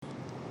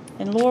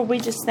And Lord, we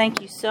just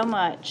thank you so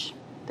much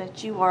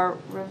that you are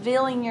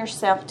revealing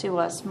yourself to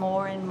us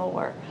more and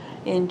more.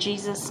 In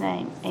Jesus'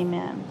 name,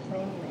 amen.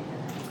 Amen.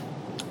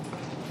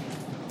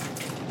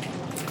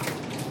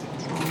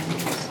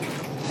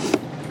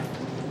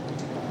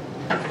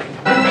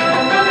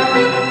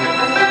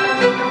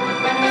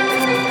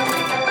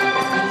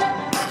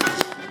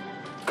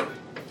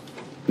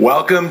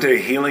 Welcome to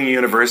Healing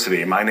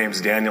University. My name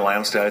is Daniel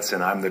Amstutz,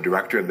 and I'm the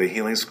director of the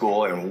Healing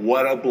School. And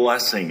what a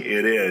blessing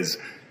it is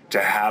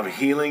to have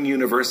Healing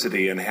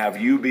University and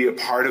have you be a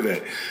part of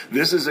it.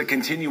 This is a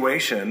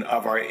continuation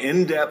of our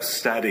in-depth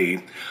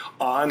study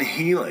on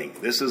healing.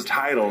 This is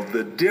titled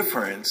The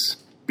Difference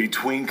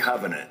Between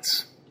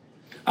Covenants.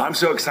 I'm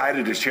so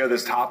excited to share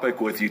this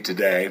topic with you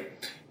today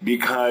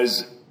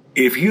because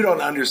if you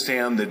don't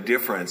understand the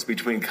difference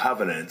between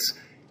covenants,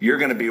 you're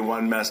going to be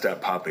one messed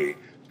up puppy.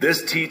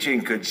 This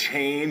teaching could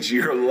change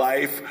your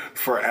life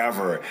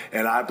forever,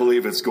 and I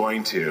believe it's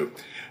going to.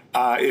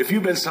 If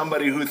you've been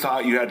somebody who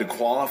thought you had to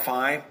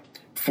qualify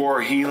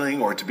for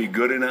healing or to be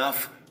good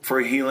enough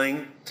for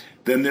healing,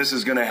 then this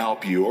is going to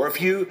help you. Or if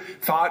you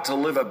thought to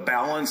live a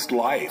balanced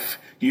life,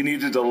 you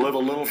needed to live a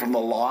little from the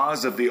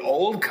laws of the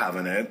old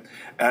covenant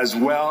as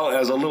well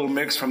as a little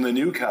mix from the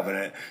new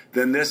covenant,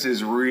 then this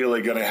is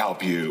really going to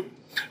help you.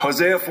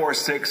 Hosea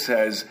 4:6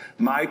 says,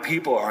 "My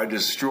people are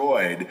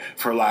destroyed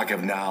for lack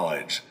of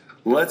knowledge."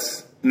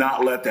 Let's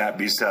not let that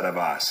be said of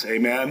us.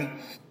 Amen.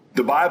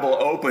 The Bible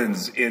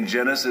opens in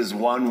Genesis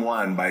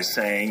 1:1 by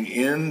saying,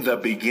 "In the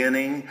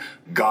beginning,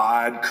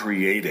 God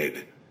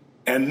created."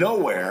 And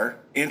nowhere,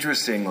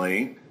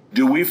 interestingly,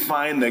 do we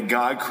find that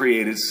God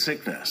created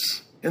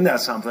sickness. Isn't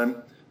that something?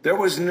 There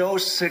was no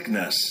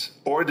sickness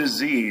or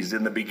disease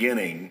in the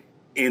beginning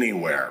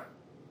anywhere.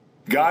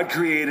 God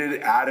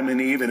created Adam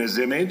and Eve in his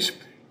image,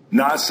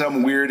 not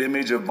some weird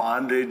image of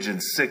bondage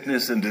and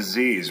sickness and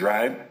disease,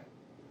 right?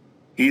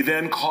 He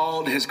then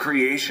called his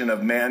creation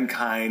of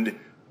mankind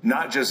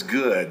not just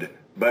good,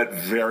 but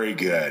very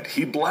good.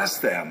 He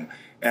blessed them,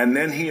 and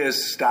then he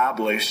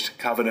established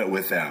covenant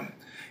with them.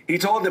 He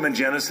told them in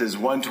Genesis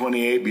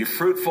 1:28, "Be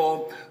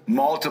fruitful,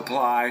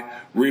 multiply,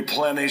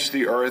 replenish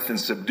the earth, and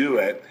subdue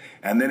it."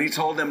 And then he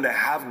told them to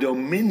have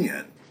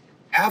dominion,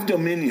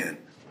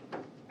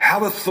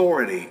 have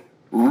authority,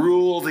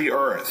 rule the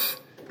earth.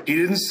 He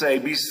didn't say,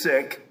 "Be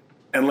sick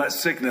and let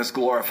sickness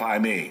glorify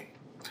me."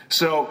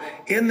 So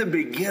in the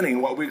beginning,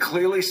 what we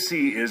clearly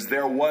see is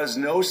there was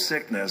no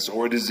sickness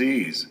or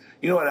disease.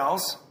 You know what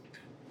else?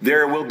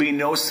 There will be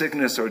no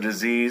sickness or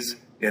disease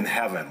in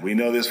heaven. We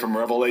know this from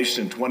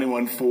Revelation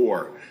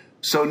 21:4.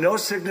 So no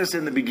sickness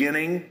in the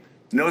beginning,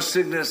 no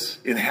sickness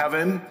in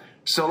heaven.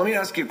 So let me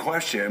ask you a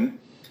question.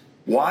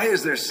 Why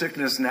is there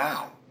sickness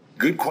now?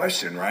 Good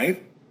question,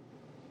 right?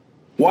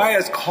 Why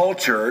has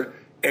culture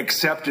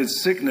accepted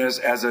sickness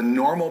as a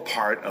normal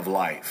part of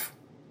life?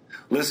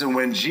 Listen,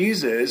 when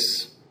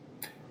Jesus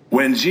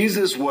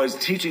was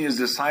teaching his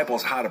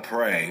disciples how to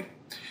pray,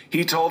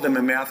 he told them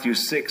in Matthew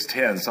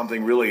 6:10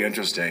 something really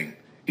interesting.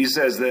 He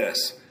says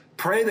this,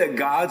 "Pray that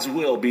God's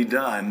will be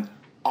done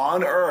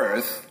on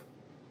earth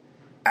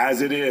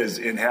as it is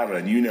in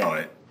heaven." You know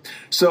it.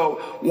 So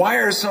why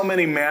are so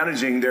many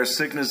managing their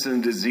sickness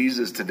and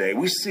diseases today?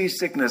 We see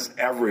sickness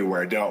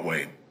everywhere, don't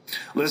we?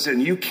 Listen,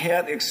 you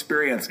can't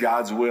experience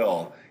God's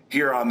will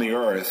here on the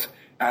earth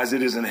as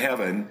it is in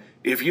heaven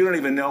if you don't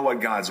even know what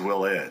God's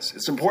will is.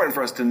 It's important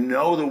for us to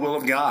know the will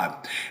of God.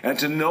 And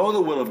to know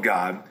the will of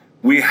God,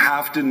 we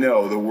have to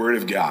know the Word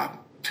of God.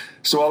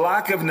 So a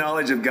lack of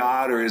knowledge of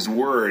God or His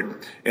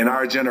Word in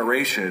our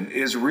generation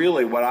is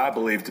really what I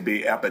believe to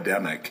be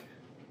epidemic.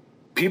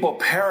 People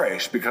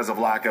perish because of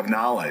lack of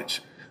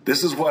knowledge.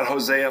 This is what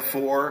Hosea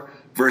 4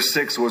 verse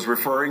 6 was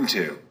referring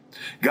to.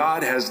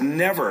 God has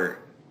never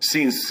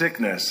seen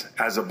sickness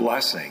as a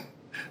blessing.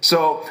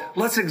 So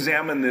let's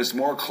examine this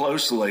more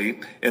closely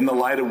in the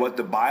light of what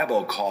the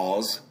Bible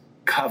calls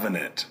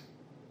covenant.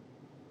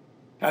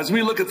 As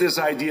we look at this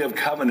idea of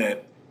covenant,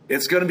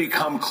 it's going to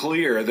become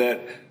clear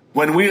that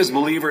when we as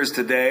believers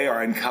today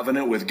are in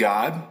covenant with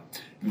God,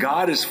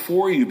 God is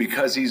for you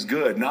because He's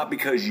good, not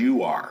because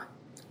you are.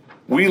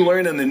 We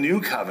learn in the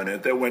new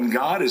covenant that when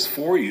God is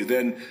for you,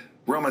 then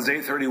Romans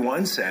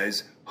 8:31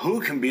 says,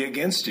 "Who can be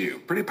against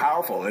you?" Pretty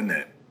powerful, isn't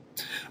it?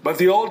 But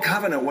the old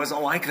covenant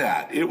wasn't like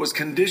that. It was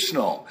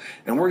conditional.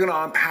 And we're going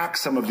to unpack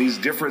some of these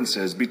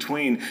differences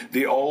between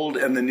the old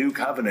and the new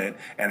covenant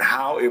and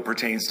how it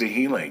pertains to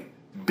healing.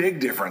 Big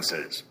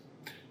differences.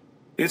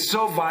 It's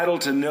so vital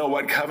to know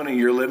what covenant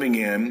you're living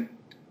in,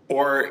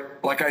 or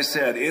like I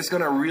said, it's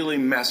going to really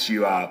mess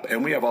you up.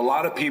 And we have a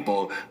lot of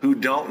people who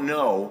don't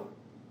know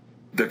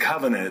the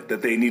covenant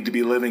that they need to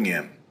be living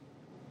in.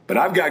 But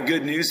I've got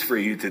good news for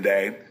you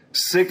today.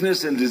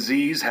 Sickness and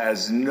disease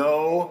has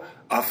no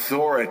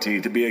authority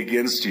to be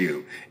against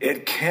you.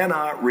 It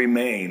cannot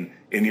remain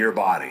in your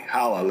body.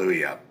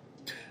 Hallelujah.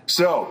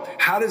 So,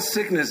 how did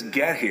sickness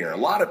get here? A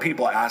lot of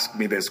people ask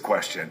me this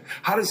question.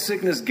 How did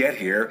sickness get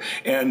here,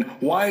 and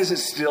why is it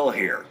still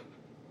here?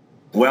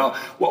 Well,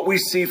 what we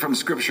see from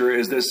Scripture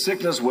is that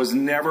sickness was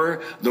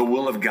never the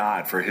will of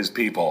God for His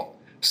people.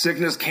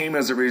 Sickness came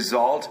as a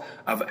result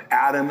of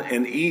Adam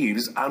and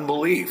Eve's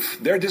unbelief.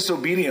 Their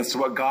disobedience to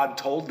what God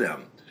told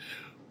them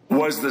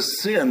was the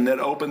sin that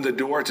opened the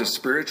door to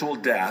spiritual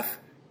death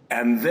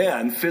and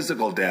then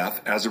physical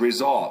death as a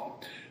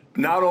result.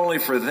 Not only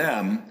for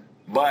them,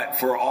 but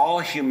for all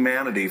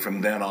humanity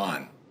from then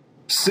on.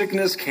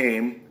 Sickness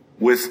came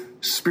with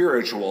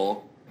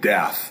spiritual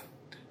death.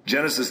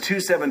 Genesis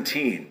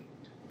 2:17,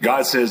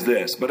 God says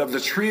this, "But of the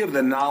tree of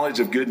the knowledge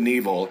of good and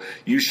evil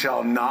you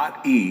shall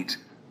not eat,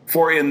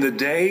 for in the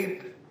day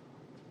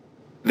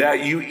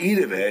that you eat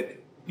of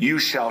it, you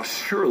shall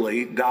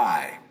surely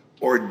die,"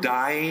 or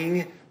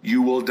dying,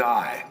 you will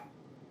die.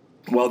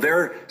 Well,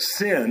 their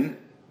sin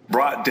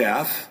brought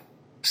death,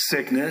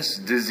 sickness,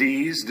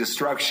 disease,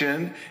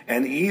 destruction,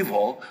 and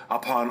evil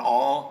upon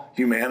all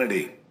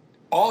humanity.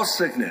 All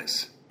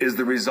sickness is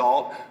the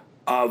result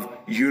of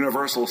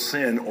universal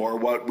sin, or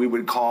what we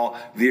would call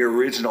the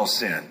original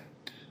sin.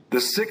 The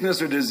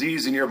sickness or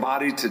disease in your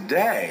body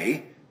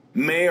today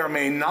may or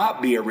may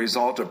not be a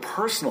result of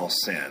personal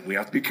sin. We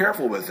have to be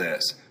careful with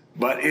this,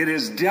 but it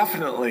is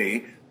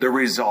definitely the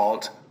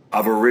result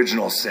of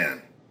original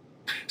sin.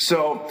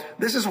 So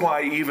this is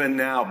why even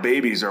now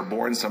babies are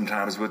born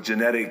sometimes with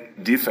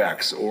genetic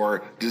defects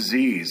or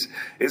disease.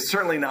 It's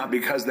certainly not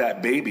because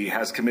that baby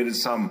has committed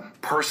some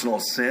personal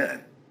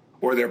sin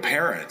or their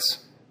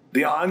parents.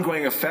 The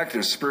ongoing effect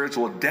of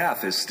spiritual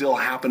death is still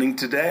happening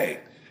today.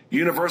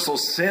 Universal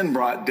sin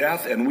brought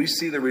death, and we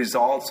see the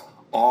results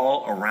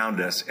all around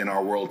us in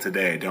our world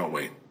today, don't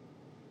we?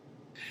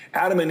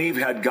 Adam and Eve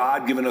had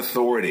God-given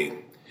authority,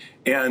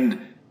 and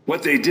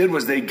what they did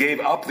was they gave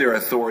up their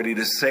authority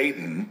to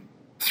Satan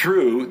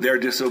through their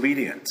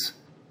disobedience.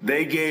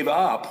 They gave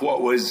up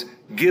what was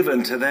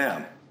given to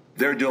them,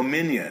 their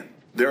dominion,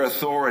 their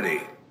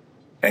authority.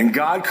 And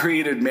God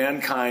created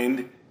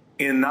mankind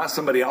in not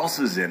somebody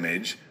else's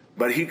image,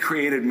 but he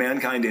created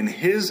mankind in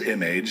his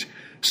image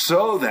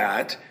so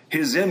that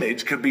his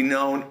image could be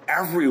known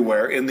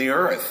everywhere in the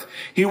earth.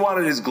 He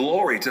wanted his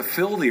glory to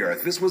fill the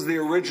earth. This was the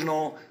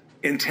original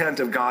intent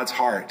of God's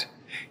heart.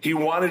 He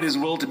wanted his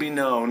will to be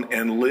known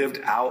and lived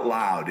out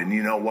loud. And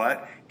you know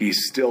what? He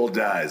still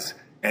does.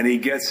 And he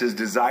gets his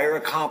desire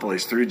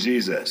accomplished through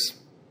Jesus.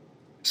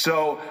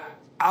 So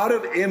out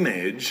of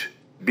image,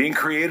 being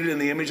created in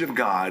the image of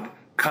God,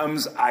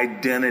 comes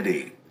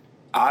identity.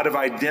 Out of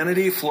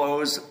identity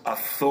flows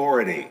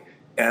authority.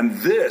 And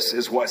this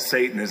is what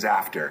Satan is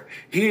after.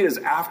 He is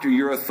after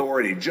your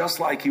authority, just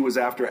like he was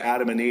after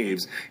Adam and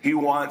Eve's. He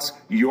wants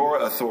your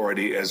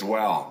authority as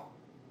well.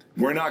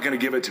 We're not going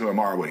to give it to him,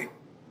 are we?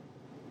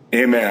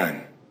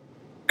 Amen.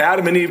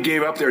 Adam and Eve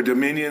gave up their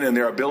dominion and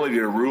their ability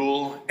to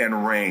rule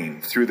and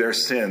reign through their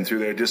sin, through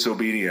their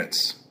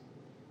disobedience.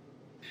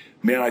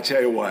 Man, I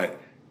tell you what,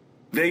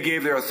 they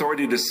gave their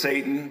authority to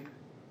Satan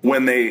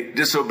when they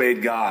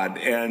disobeyed God.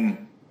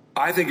 And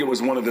I think it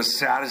was one of the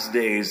saddest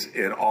days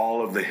in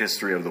all of the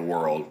history of the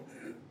world.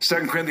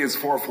 2 Corinthians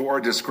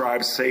 4:4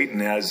 describes Satan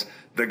as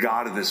the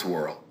god of this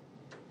world.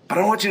 But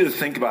I want you to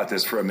think about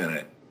this for a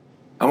minute.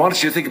 I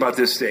want you to think about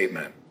this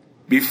statement.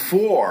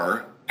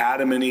 Before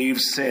Adam and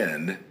Eve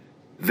sinned,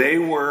 they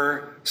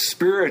were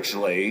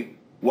spiritually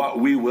what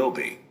we will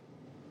be.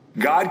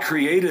 God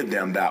created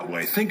them that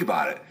way. Think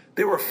about it.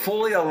 They were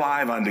fully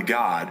alive unto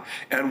God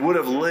and would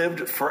have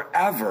lived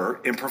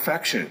forever in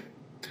perfection.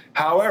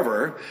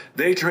 However,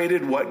 they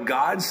traded what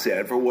God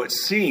said for what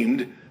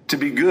seemed to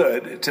be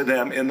good to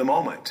them in the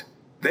moment.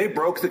 They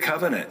broke the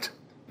covenant.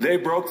 They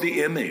broke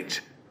the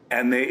image,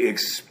 and they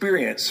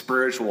experienced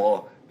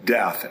spiritual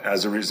death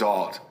as a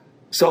result.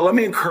 So let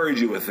me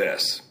encourage you with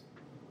this.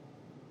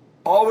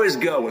 Always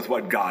go with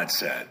what God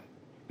said.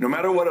 No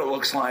matter what it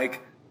looks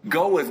like,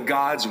 go with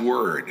God's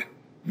word.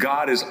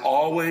 God is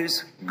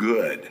always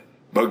good,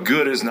 but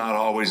good is not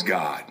always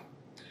God.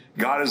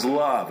 God is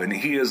love, and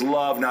he is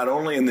love not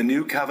only in the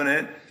new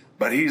covenant,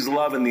 but he's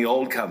love in the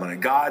old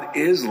covenant. God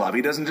is love.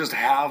 He doesn't just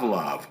have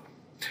love.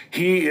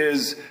 He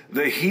is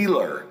the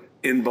healer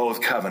in both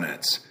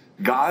covenants.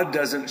 God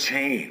doesn't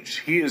change.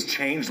 He is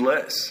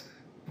changeless.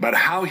 But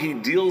how he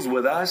deals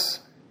with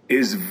us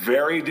is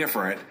very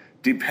different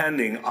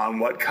depending on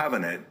what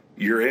covenant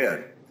you're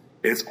in.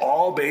 It's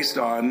all based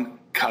on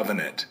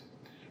covenant.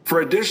 For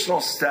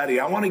additional study,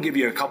 I want to give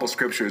you a couple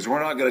scriptures.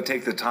 We're not going to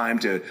take the time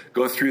to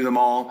go through them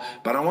all,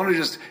 but I want to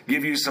just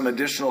give you some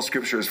additional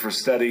scriptures for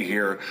study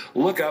here.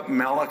 Look up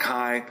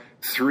Malachi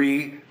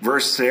 3,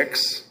 verse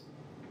 6,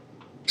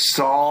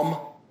 Psalm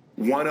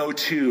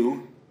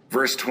 102,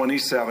 verse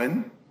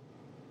 27,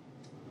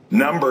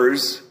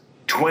 Numbers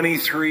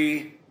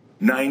 23,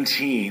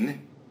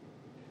 19,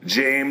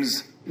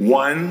 James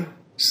 1,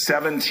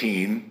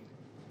 17,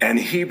 and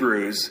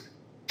Hebrews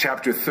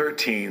chapter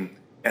 13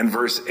 and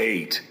verse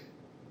 8.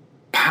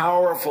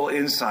 Powerful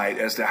insight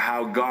as to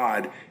how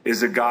God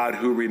is a God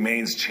who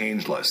remains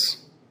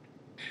changeless.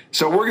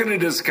 So we're going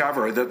to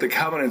discover that the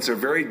covenants are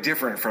very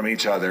different from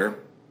each other,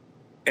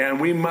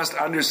 and we must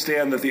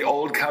understand that the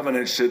old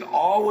covenant should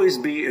always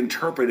be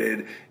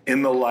interpreted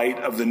in the light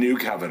of the new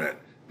covenant,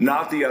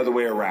 not the other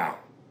way around.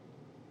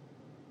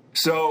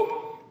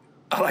 So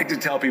I like to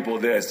tell people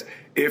this.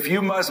 if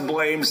you must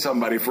blame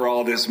somebody for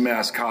all this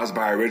mess caused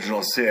by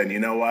original sin, you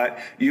know what?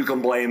 You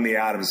can blame the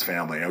Addams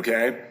family,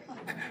 okay?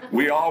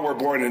 We all were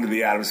born into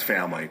the Addams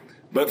family.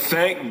 But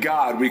thank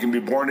God we can be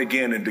born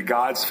again into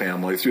God's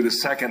family through the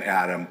second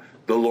Adam,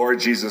 the Lord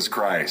Jesus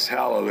Christ.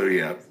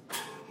 Hallelujah.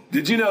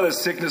 Did you know that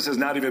sickness is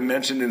not even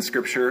mentioned in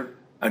Scripture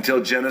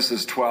until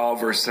Genesis 12,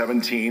 verse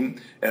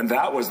 17? And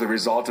that was the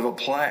result of a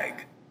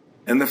plague.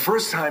 And the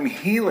first time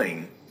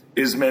healing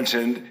is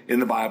mentioned in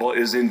the Bible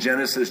is in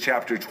Genesis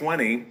chapter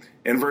 20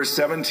 and verse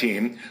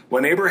 17,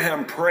 when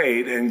Abraham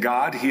prayed and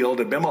God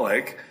healed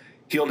Abimelech,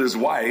 healed his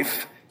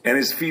wife and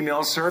his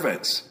female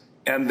servants,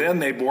 and then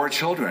they bore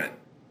children.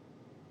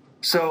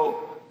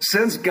 So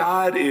since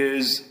God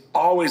is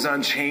always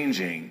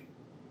unchanging,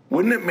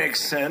 wouldn't it make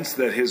sense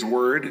that his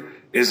word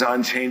is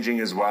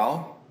unchanging as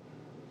well?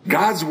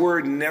 God's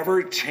word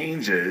never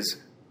changes,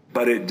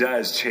 but it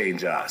does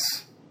change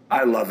us.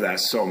 I love that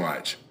so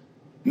much.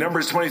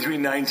 Numbers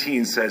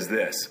 23:19 says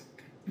this,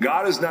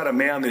 God is not a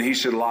man that he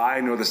should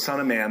lie, nor the son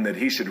of man that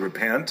he should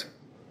repent.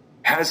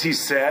 Has he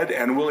said,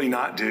 and will he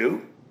not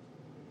do?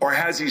 Or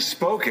has he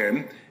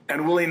spoken,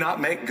 and will he not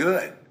make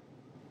good?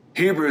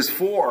 Hebrews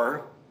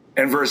 4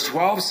 and verse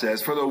 12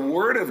 says, for the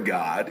word of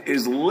God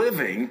is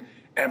living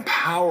and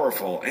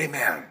powerful.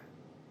 Amen.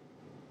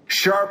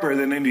 Sharper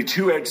than any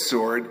two-edged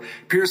sword,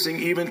 piercing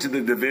even to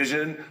the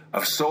division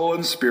of soul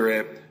and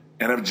spirit,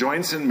 and of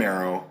joints and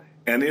marrow,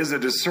 and is a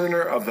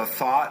discerner of the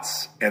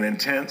thoughts and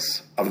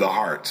intents of the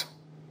heart.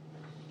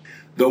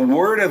 The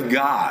word of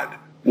God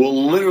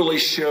will literally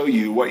show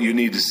you what you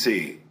need to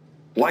see.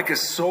 Like a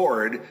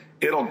sword,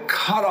 it'll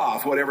cut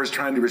off whatever's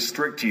trying to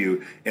restrict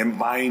you and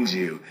bind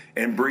you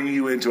and bring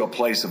you into a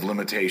place of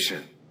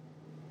limitation.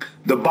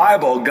 The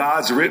Bible,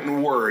 God's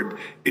written word,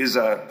 is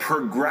a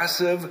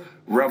progressive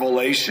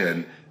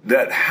revelation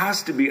that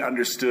has to be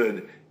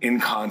understood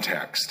in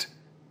context.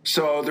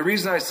 So the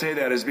reason I say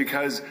that is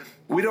because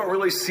we don't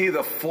really see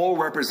the full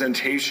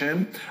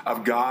representation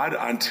of God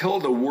until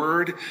the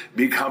word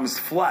becomes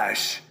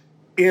flesh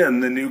in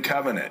the new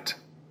covenant.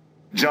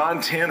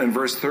 John 10 and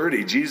verse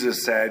 30,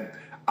 Jesus said,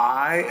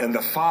 I and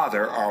the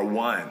Father are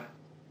one.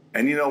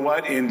 And you know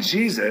what? In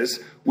Jesus,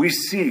 we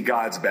see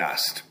God's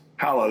best.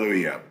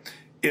 Hallelujah.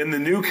 In the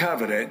new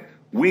covenant,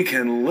 we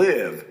can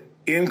live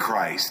in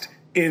Christ,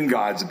 in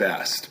God's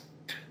best.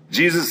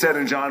 Jesus said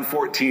in John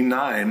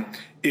 14:9,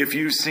 if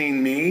you've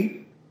seen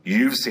me,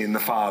 you've seen the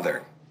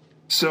Father.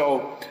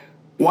 So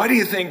why do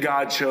you think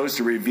God chose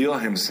to reveal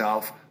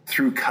himself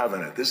through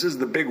covenant? This is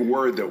the big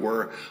word that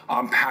we're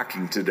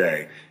unpacking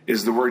today,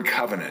 is the word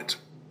covenant.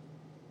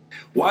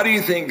 Why do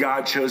you think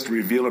God chose to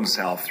reveal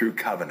himself through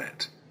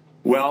covenant?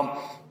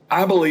 Well,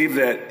 I believe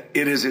that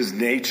it is his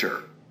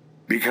nature,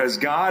 because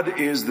God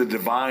is the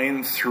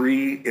divine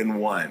three in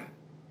one.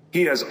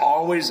 He has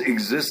always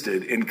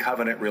existed in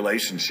covenant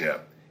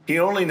relationship. He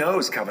only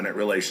knows covenant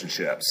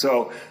relationship.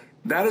 So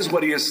that is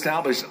what he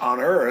established on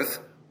earth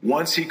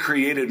once he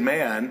created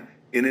man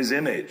in his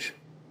image.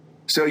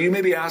 So you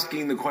may be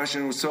asking the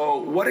question, so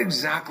what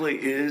exactly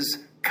is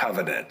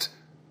covenant?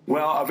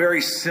 Well, a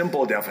very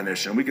simple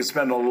definition. We could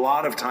spend a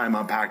lot of time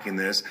unpacking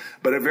this,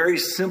 but a very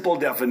simple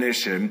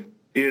definition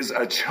is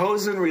a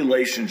chosen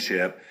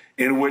relationship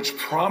in which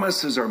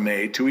promises are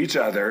made to each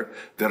other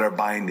that are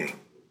binding.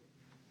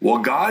 Well,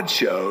 God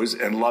chose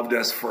and loved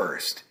us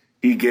first.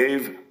 He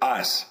gave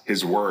us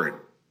his word.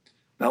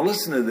 Now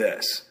listen to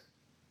this.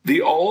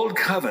 The old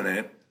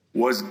covenant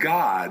was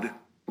God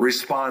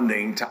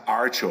responding to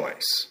our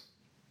choice,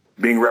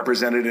 being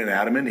represented in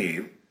Adam and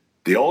Eve.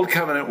 The old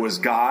covenant was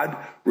God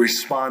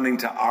responding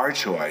to our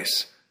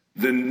choice.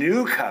 The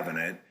new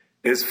covenant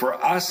is for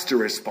us to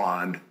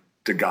respond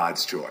to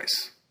God's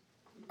choice.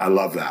 I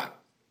love that.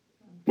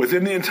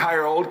 Within the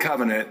entire old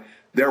covenant,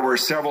 there were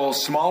several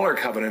smaller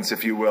covenants,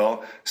 if you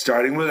will,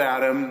 starting with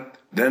Adam,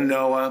 then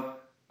Noah,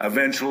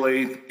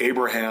 eventually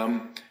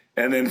Abraham,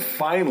 and then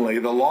finally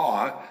the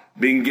law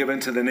being given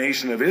to the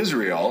nation of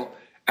Israel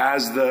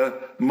as the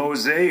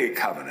Mosaic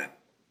covenant.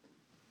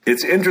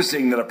 It's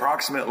interesting that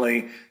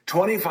approximately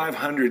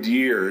 2,500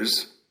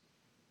 years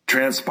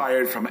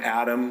transpired from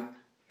Adam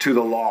to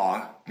the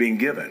law being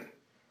given.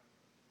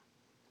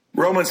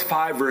 Romans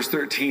 5 verse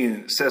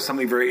 13 says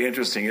something very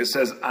interesting. It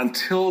says,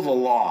 until the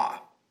law,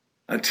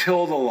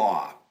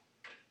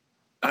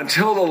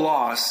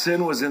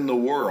 sin was in the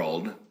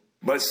world,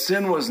 but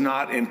sin was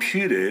not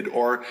imputed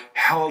or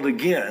held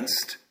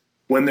against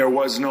when there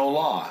was no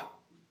law.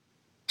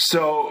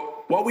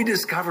 So what we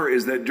discover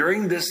is that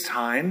during this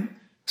time,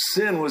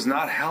 sin was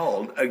not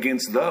held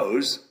against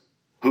those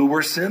who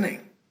were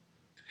sinning.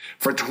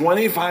 For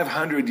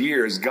 2,500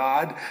 years,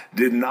 God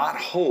did not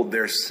hold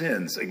their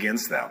sins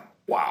against them.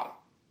 Wow.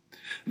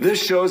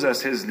 This shows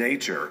us his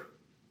nature,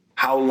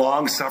 how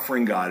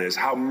long-suffering God is,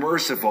 how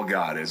merciful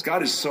God is.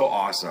 God is so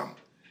awesome.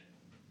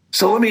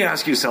 So let me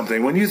ask you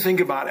something. When you think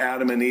about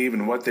Adam and Eve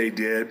and what they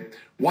did,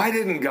 why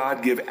didn't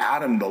God give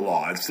Adam the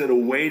law instead of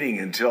waiting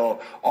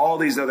until all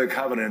these other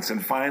covenants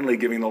and finally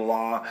giving the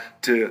law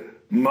to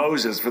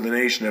Moses for the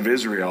nation of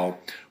Israel?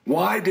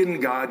 Why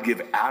didn't God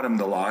give Adam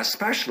the law,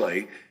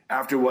 especially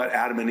after what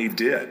Adam and Eve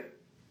did?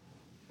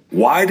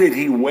 Why did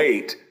he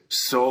wait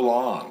so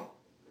long?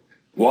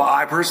 Well,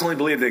 I personally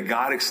believe that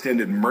God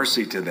extended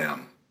mercy to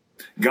them.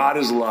 God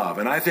is love.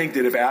 And I think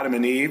that if Adam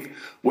and Eve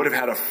would have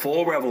had a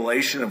full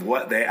revelation of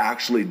what they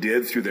actually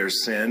did through their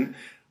sin,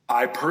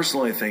 I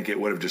personally think it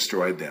would have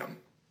destroyed them.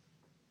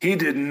 He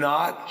did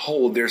not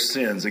hold their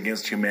sins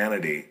against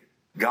humanity.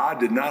 God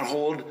did not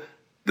hold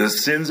the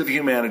sins of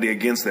humanity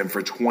against them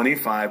for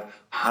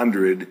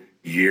 2,500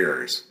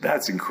 years.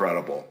 That's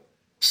incredible.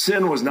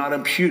 Sin was not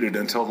imputed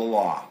until the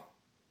law.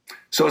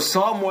 So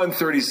Psalm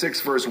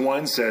 136 verse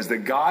 1 says that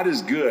God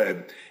is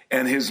good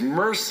and his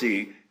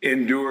mercy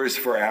endures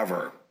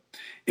forever.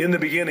 In the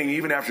beginning,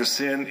 even after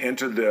sin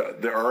entered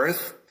the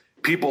earth,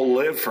 people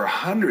lived for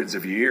hundreds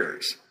of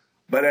years.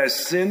 But as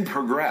sin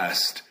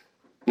progressed,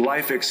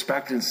 life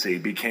expectancy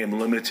became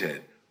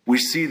limited. We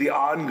see the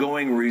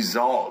ongoing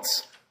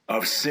results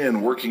of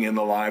sin working in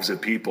the lives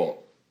of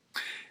people.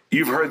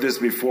 You've heard this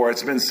before.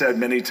 It's been said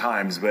many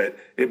times, but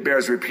it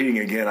bears repeating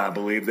again, I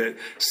believe, that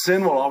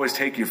sin will always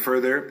take you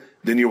further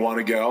than you want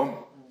to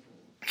go,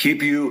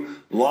 keep you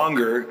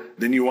longer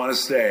than you want to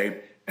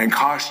stay, and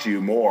cost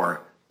you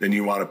more than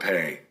you want to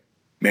pay.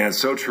 Man,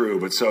 so true,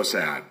 but so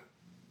sad.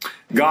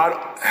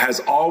 God has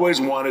always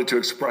wanted to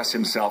express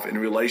himself in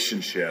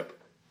relationship,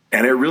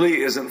 and it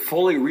really isn't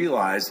fully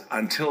realized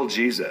until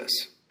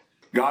Jesus.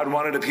 God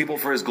wanted a people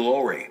for his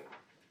glory.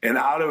 And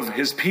out of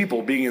his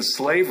people being in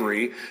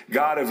slavery,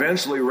 God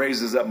eventually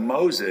raises up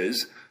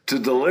Moses to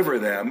deliver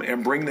them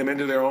and bring them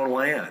into their own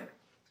land.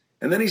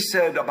 And then he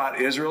said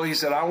about Israel, he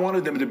said, I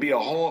wanted them to be a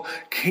whole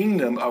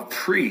kingdom of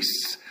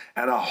priests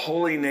and a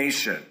holy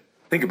nation.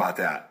 Think about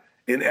that.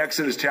 In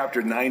Exodus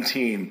chapter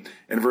 19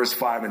 and verse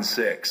 5 and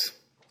 6.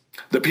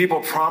 The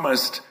people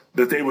promised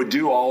that they would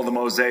do all the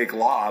Mosaic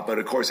law, but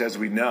of course, as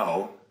we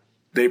know,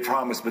 they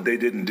promised, but they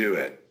didn't do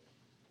it.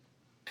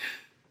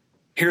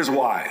 Here's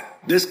why.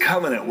 This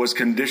covenant was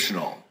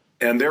conditional,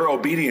 and their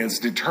obedience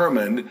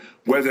determined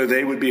whether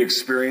they would be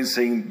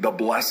experiencing the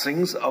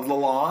blessings of the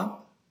law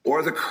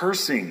or the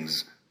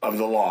cursings of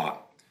the law.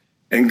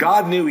 And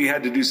God knew he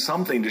had to do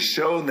something to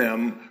show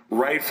them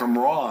right from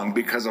wrong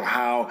because of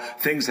how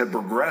things had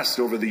progressed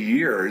over the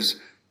years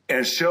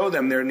and show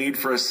them their need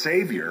for a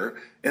savior.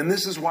 And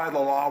this is why the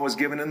law was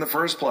given in the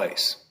first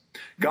place.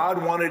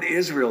 God wanted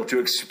Israel to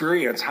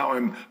experience how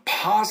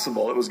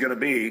impossible it was going to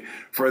be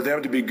for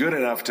them to be good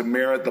enough to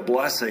merit the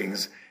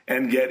blessings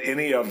and get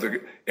any of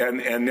the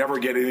and never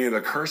get any of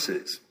the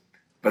curses.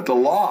 But the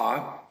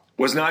law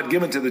was not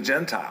given to the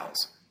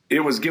Gentiles.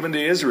 It was given to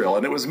Israel,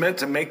 and it was meant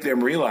to make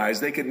them realize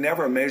they could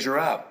never measure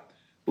up,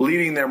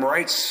 leading them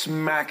right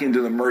smack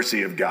into the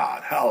mercy of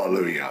God.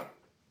 Hallelujah.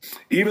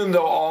 Even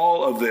through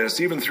all of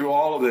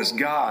this,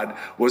 God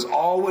was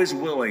always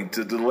willing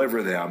to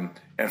deliver them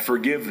and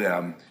forgive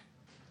them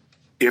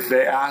if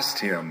they asked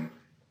him,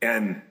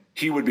 and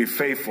he would be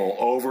faithful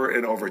over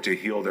and over to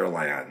heal their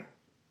land.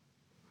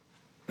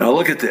 Now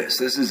look at this.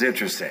 This is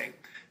interesting.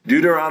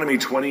 Deuteronomy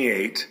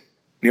 28,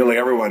 nearly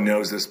everyone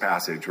knows this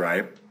passage,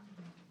 right?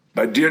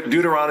 But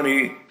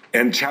Deuteronomy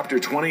in chapter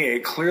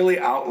 28 clearly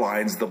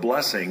outlines the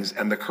blessings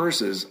and the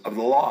curses of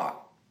the law.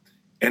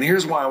 And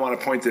here's why I want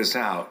to point this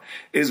out,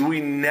 is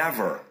we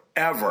never,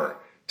 ever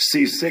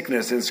see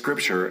sickness in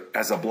Scripture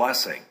as a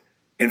blessing.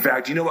 In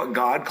fact, you know what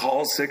God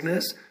calls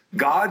sickness?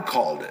 God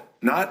called it,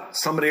 not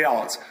somebody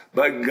else,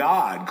 but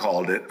God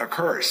called it a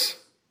curse.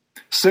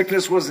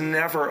 Sickness was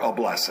never a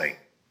blessing.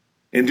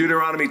 In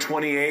Deuteronomy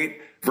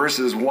 28,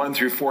 verses 1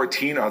 through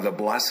 14 are the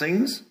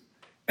blessings,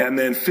 and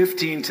then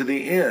 15 to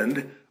the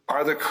end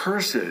are the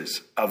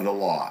curses of the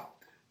law.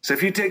 So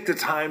if you take the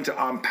time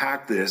to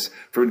unpack this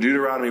from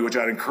Deuteronomy, which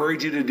I'd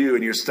encourage you to do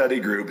in your study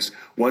groups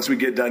once we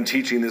get done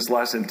teaching this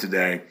lesson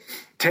today,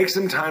 take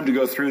some time to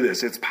go through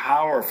this. It's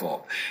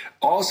powerful.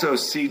 Also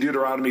see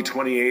Deuteronomy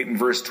 28 and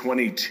verse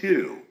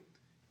 22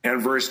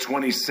 and verse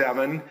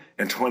 27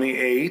 and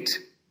 28,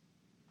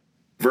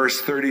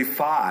 verse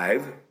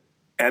 35,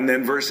 and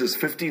then verses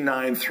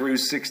 59 through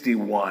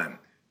 61.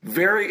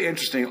 Very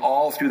interesting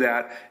all through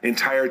that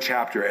entire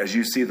chapter as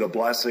you see the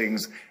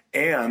blessings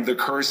and the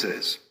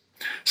curses.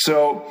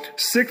 So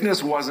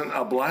sickness wasn't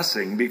a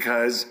blessing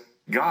because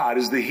God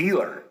is the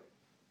healer.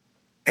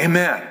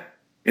 Amen.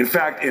 In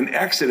fact, in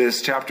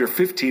Exodus chapter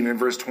 15 and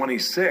verse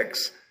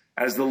 26,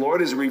 as the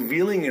Lord is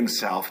revealing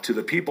himself to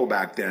the people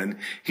back then,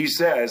 he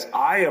says,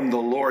 I am the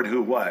Lord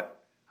who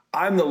what?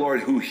 I'm the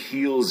Lord who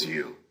heals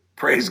you.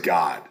 Praise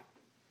God.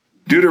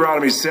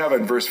 Deuteronomy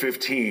 7 verse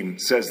 15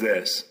 says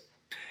this,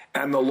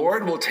 and the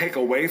Lord will take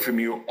away from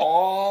you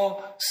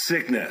all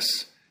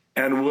sickness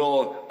and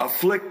will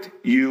afflict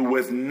you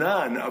with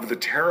none of the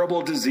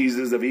terrible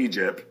diseases of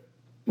Egypt,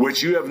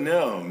 which you have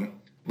known,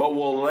 but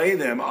will lay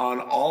them on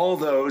all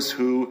those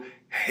who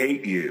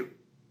hate you.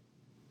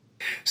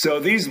 So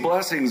these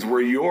blessings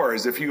were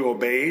yours if you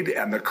obeyed,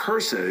 and the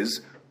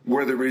curses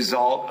were the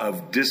result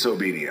of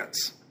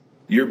disobedience.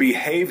 Your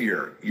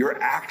behavior,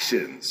 your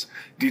actions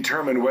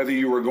determined whether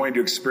you were going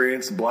to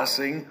experience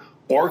blessing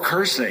or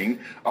cursing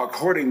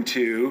according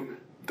to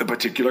the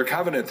particular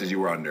covenant that you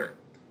were under.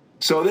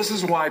 So this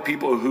is why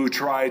people who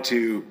try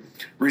to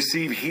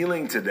receive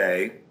healing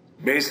today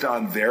based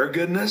on their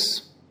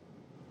goodness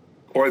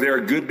or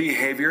their good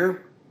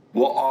behavior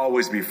will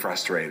always be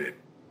frustrated.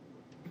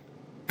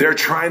 They're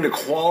trying to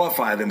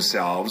qualify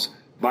themselves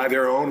by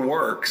their own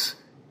works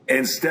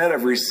instead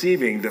of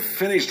receiving the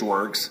finished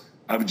works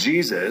of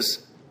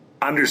Jesus,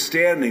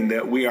 understanding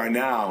that we are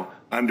now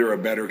under a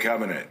better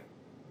covenant.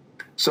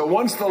 So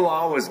once the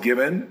law was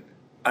given,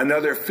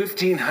 another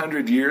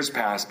 1,500 years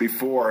passed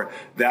before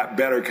that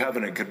better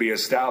covenant could be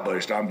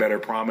established on better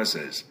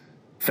promises.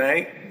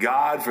 Thank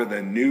God for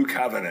the new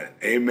covenant.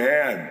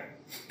 Amen.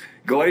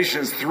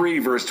 Galatians 3,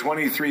 verse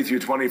 23 through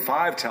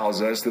 25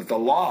 tells us that the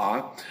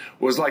law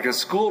was like a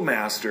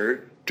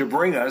schoolmaster to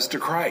bring us to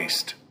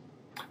Christ.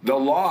 The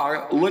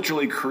law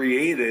literally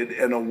created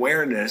an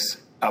awareness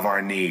of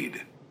our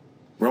need.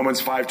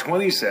 Romans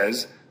 5:20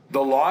 says,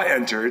 the law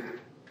entered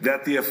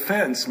that the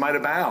offense might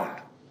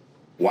abound.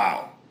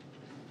 Wow.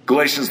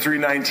 Galatians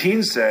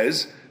 3:19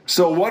 says,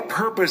 so what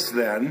purpose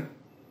then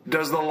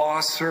does the law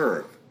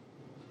serve?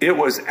 It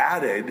was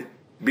added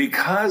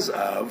because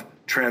of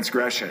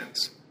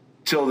transgressions,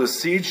 till the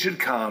seed should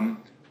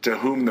come to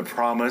whom the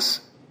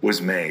promise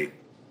was made.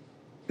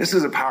 This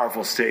is a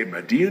powerful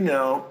statement. Do you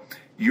know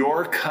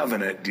your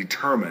covenant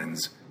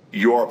determines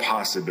your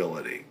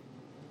possibility?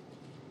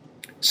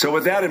 So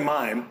with that in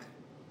mind,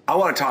 I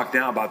want to talk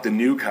now about the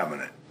new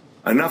covenant.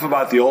 Enough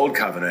about the old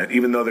covenant,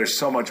 even though there's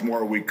so much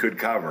more we could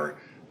cover.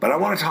 But I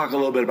want to talk a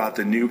little bit about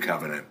the new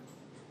covenant.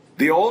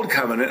 The old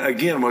covenant,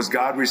 again, was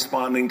God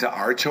responding to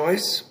our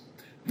choice.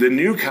 The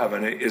new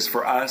covenant is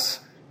for us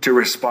to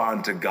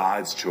respond to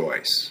God's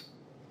choice.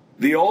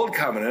 The old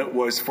covenant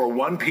was for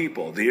one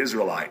people, the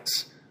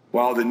Israelites,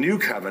 while the new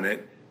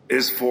covenant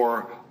is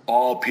for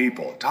all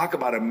people. Talk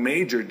about a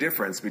major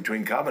difference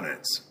between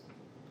covenants.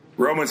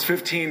 Romans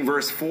 15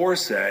 verse 4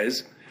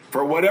 says,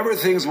 for whatever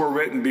things were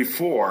written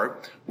before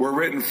were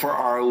written for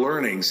our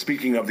learning.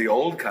 Speaking of the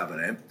old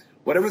covenant,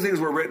 whatever things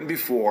were written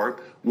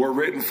before were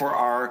written for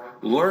our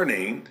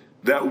learning,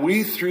 that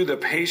we through the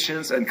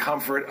patience and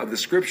comfort of the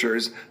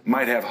scriptures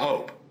might have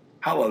hope.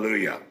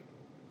 Hallelujah.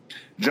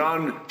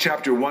 John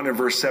chapter 1 and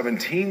verse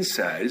 17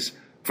 says,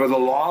 for the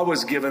law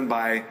was given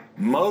by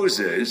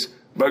Moses,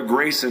 but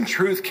grace and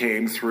truth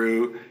came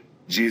through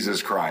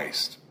Jesus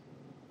Christ.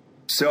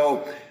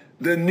 So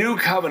the new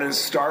covenant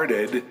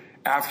started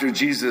after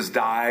Jesus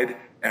died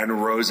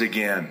and rose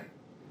again.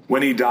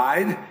 When he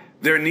died,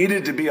 there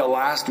needed to be a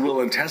last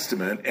will and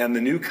testament, and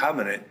the new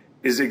covenant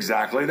is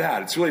exactly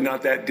that. It's really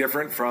not that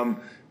different from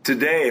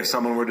today. If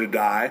someone were to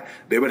die,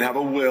 they would have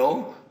a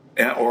will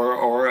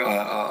or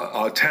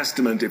a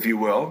testament, if you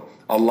will,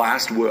 a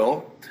last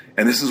will.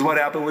 And this is what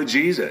happened with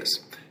Jesus.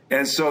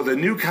 And so the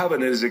new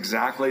covenant is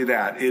exactly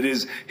that. It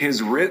is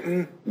his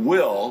written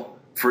will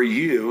for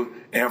you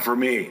and for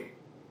me.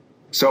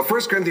 So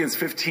 1 Corinthians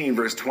 15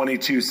 verse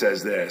 22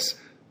 says this,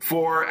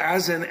 for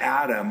as in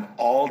Adam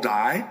all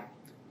die,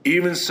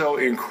 even so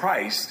in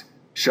Christ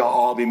shall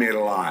all be made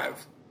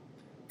alive.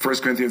 1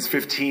 Corinthians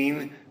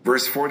 15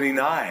 verse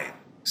 49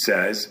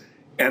 says,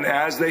 and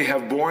as they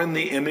have borne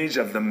the image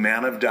of the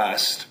man of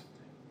dust,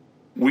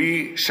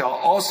 we shall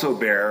also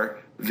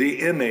bear the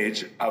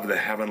image of the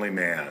heavenly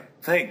man.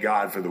 Thank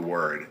God for the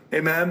word.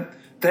 Amen.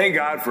 Thank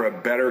God for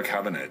a better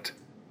covenant.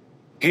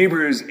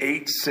 Hebrews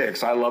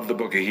 8:6. I love the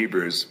book of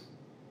Hebrews.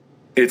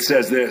 It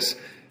says this,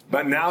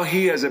 but now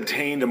he has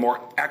obtained a more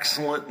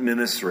excellent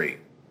ministry.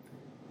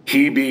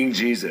 He being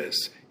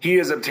Jesus. He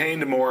has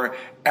obtained a more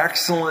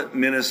excellent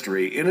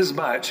ministry,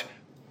 inasmuch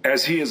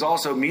as he is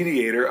also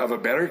mediator of a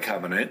better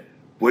covenant,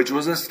 which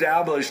was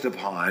established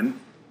upon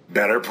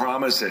better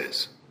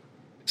promises.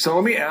 So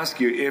let me ask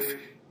you,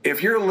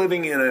 if you're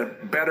living in a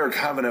better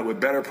covenant with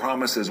better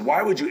promises,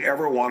 why would you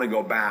ever want to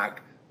go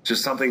back to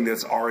something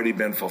that's already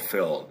been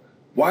fulfilled?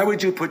 Why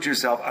would you put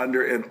yourself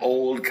under an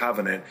old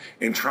covenant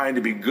in trying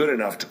to be good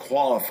enough to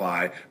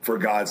qualify for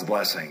God's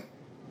blessing?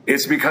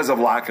 It's because of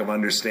lack of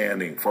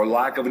understanding. For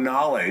lack of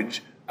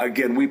knowledge,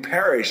 again, we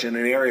perish in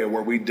an area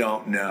where we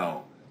don't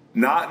know.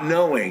 Not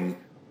knowing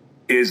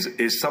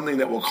is something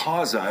that will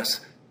cause us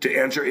to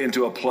enter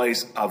into a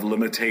place of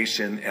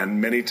limitation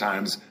and many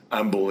times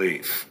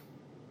unbelief.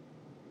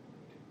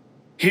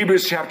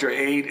 Hebrews chapter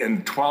 8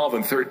 and 12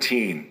 and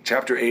 13,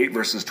 chapter 8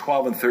 verses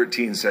 12 and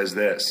 13 says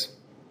this,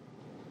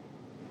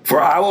 for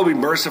I will be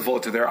merciful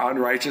to their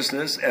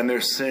unrighteousness, and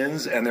their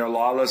sins and their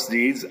lawless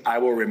deeds I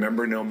will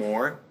remember no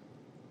more.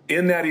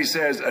 In that he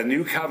says a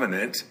new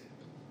covenant.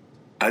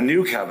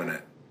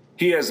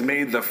 He has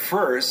made the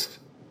first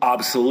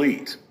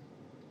obsolete.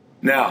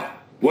 Now,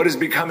 what is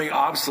becoming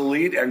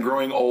obsolete and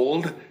growing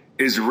old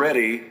is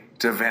ready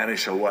to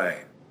vanish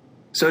away.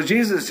 So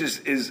Jesus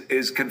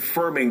is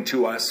confirming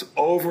to us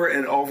over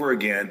and over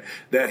again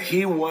that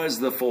he was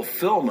the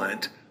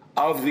fulfillment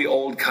of the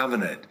old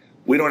covenant.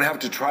 We don't have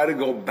to try to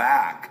go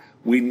back.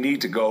 We need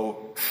to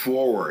go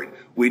forward.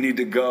 We need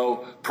to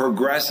go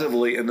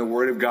progressively in the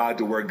Word of God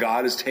to where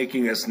God is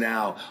taking us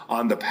now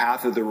on the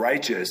path of the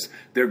righteous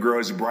that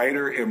grows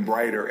brighter and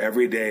brighter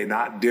every day,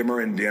 not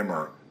dimmer and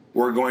dimmer.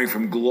 We're going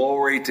from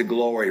glory to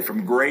glory,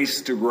 from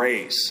grace to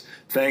grace.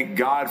 Thank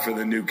God for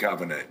the new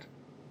covenant.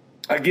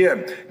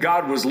 Again,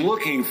 God was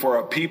looking for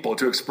a people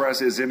to express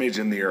his image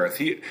in the earth.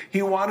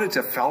 He wanted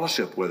to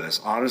fellowship with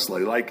us,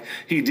 honestly, like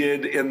he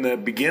did in the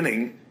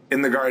beginning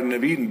in the Garden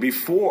of Eden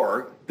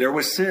before there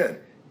was sin.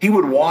 He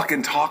would walk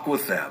and talk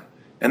with them.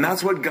 And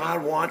that's what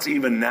God wants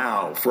even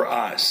now for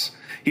us.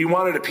 He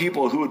wanted a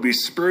people who would be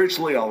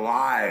spiritually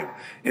alive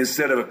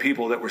instead of a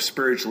people that were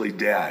spiritually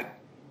dead.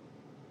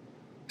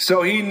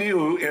 So he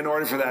knew in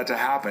order for that to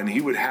happen,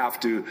 he would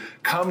have to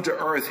come to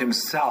earth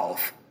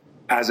himself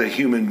as a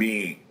human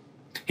being.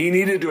 He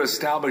needed to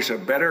establish a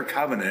better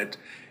covenant,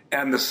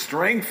 and the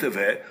strength of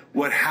it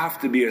would have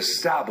to be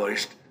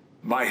established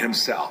by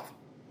himself.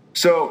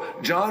 So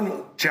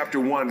John chapter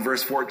 1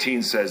 verse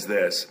 14 says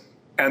this,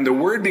 "And the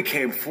Word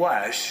became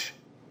flesh,"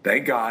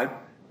 thank God,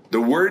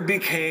 "the Word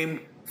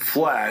became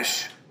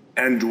flesh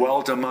and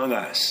dwelt among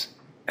us,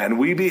 and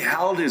we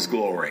beheld his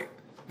glory,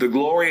 the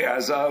glory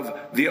as of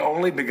the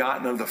only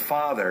begotten of the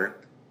Father,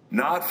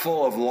 not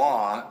full of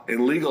law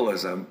and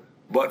legalism,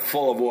 but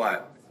full of"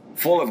 what?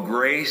 Full of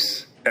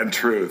grace and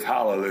truth.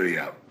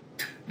 Hallelujah.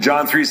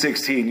 John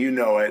 3:16, you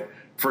know it.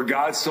 "For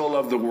God so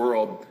loved the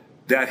world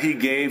that he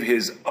gave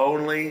his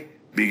only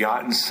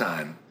begotten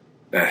Son,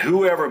 that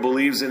whoever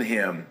believes in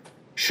him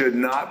should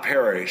not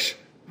perish,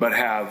 but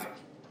have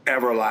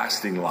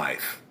everlasting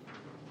life."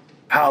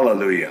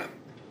 Hallelujah.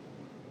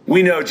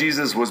 We know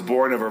Jesus was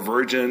born of a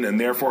virgin, and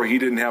therefore he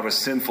didn't have a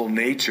sinful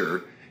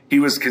nature. He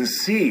was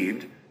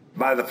conceived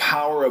by the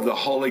power of the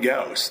Holy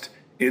Ghost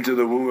into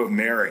the womb of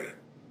Mary.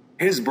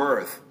 His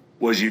birth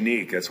was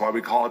unique. That's why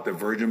we call it the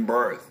virgin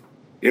birth.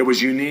 It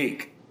was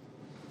unique.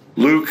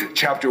 Luke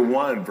chapter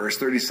 1, verse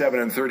 37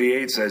 and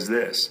 38 says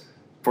this,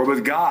 "For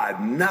with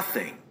God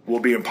nothing will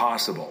be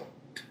impossible."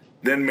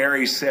 Then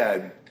Mary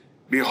said,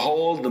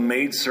 "Behold the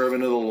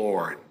maidservant of the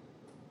Lord.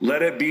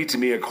 Let it be to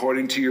me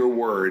according to your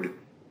word."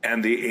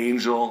 And the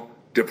angel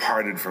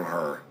departed from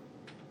her.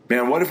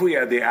 Man, what if we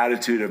had the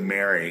attitude of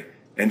Mary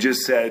and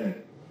just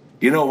said,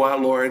 "You know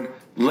what, Lord?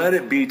 Let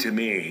it be to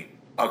me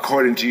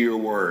according to your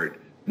word."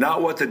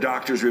 Not what the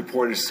doctor's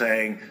report is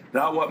saying,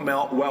 not what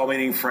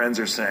well-meaning friends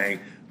are saying,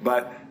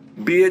 but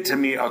be it to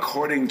me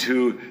according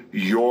to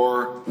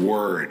your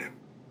word.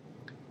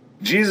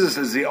 Jesus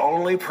is the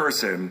only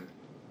person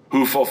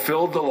who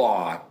fulfilled the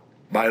law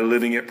by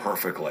living it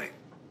perfectly.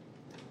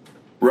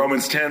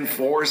 Romans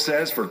 10:4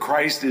 says, "For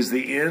Christ is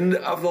the end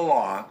of the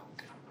law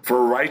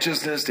for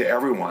righteousness to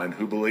everyone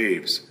who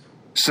believes."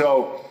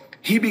 So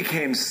he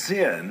became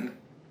sin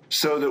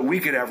so that we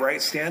could have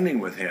right standing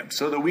with him,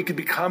 so that we could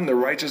become the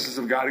righteousness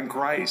of God in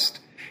Christ.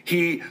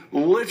 He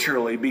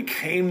literally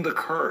became the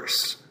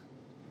curse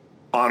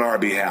on our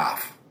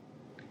behalf.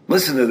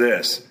 Listen to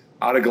this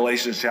out of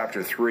Galatians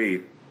chapter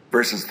 3,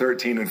 verses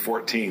 13 and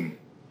 14.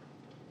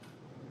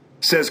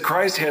 It says,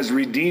 "Christ has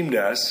redeemed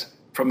us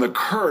from the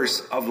curse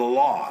of the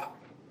law,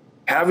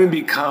 having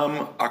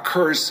become a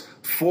curse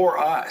for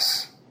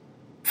us.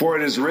 For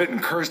it is written,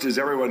 cursed is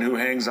everyone who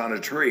hangs on a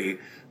tree,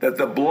 that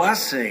the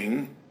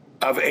blessing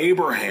of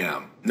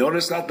Abraham,"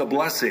 notice not the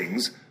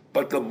blessings,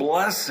 but the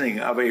blessing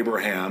of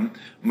Abraham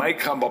might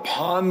come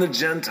upon the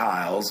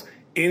Gentiles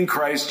in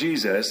Christ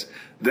Jesus,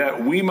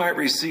 that we might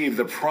receive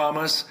the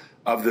promise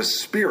of the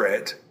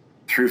Spirit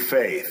through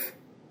faith.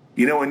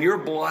 You know, when you're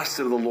blessed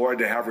of the Lord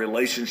to have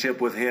relationship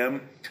with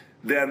him,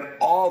 then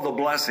all the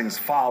blessings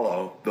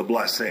follow the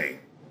blessing.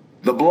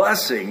 The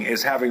blessing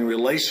is having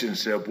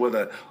relationship with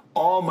an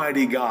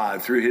almighty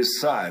God through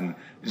his Son,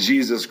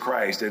 Jesus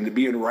Christ, and to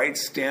be in right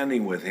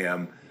standing with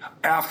him.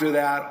 After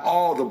that,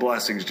 all the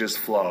blessings just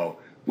flow.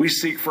 We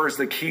seek first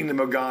the kingdom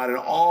of God, and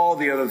all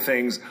the other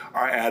things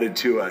are added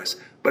to us.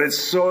 But it's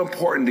so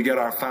important to get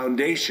our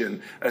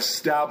foundation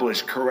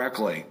established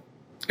correctly.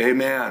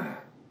 Amen.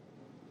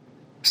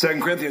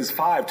 2 Corinthians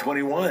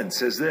 5:21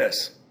 says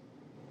this,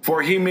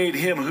 "For he made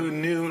him who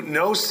knew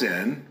no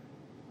sin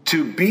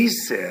to be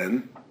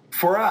sin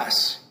for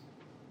us."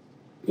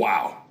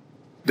 Wow.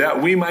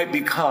 "That we might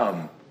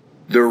become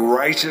the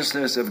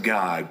righteousness of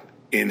God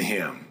in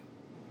him."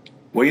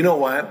 Well, you know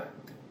what?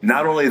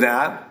 Not only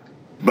that,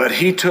 but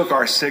he took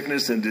our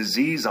sickness and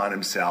disease on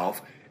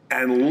himself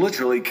and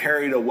literally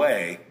carried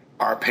away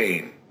our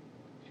pain.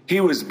 He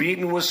was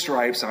beaten with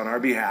stripes on our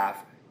behalf.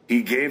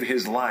 He gave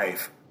his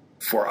life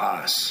for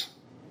us.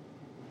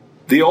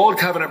 The old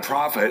covenant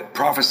prophet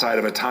prophesied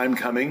of a time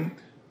coming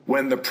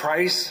when the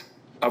price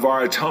of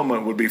our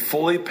atonement would be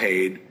fully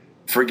paid,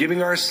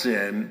 forgiving our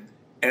sin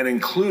and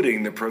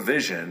including the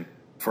provision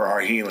for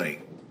our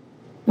healing.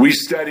 We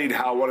studied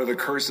how one of the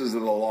curses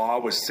of the law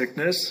was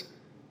sickness.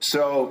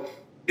 So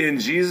in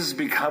Jesus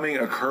becoming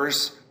a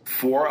curse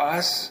for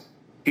us,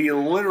 he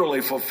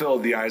literally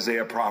fulfilled the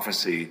Isaiah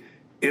prophecy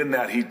in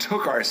that he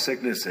took our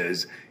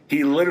sicknesses.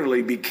 He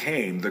literally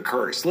became the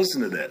curse.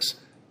 Listen to this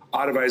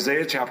out of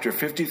Isaiah chapter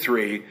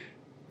 53,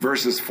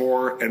 verses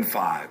 4 and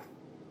 5.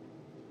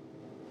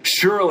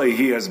 "Surely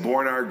he has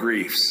borne our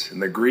griefs."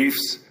 And the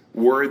griefs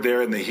word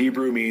there in the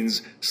Hebrew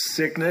means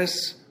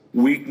sickness,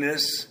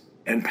 weakness,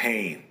 and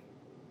pain.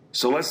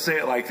 So let's say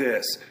it like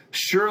this.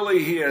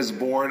 Surely he has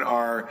borne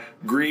our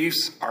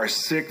griefs, our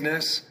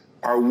sickness,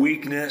 our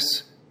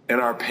weakness,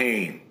 and our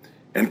pain.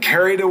 and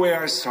carried away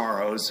our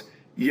sorrows,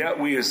 yet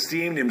we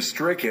esteemed him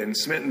stricken,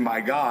 smitten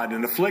by God,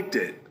 and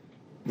afflicted.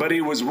 But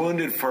he was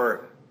wounded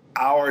for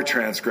our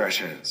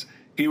transgressions.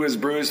 He was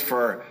bruised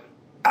for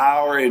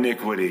our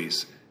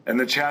iniquities, and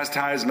the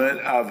chastisement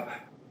of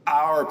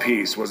our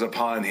peace was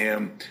upon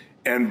him,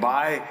 and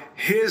by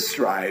his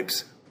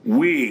stripes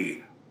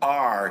we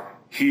are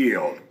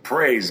healed.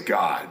 Praise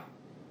God.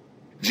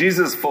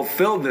 Jesus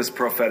fulfilled this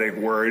prophetic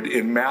word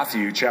in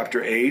Matthew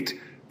chapter 8,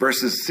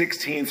 verses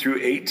 16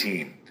 through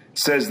 18. It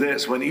says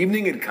this, when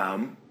evening had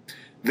come,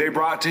 they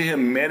brought to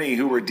him many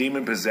who were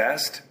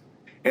demon-possessed,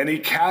 and he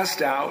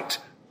cast out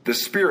the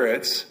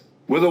spirits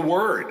with a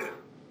word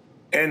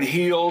and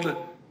healed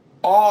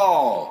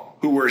all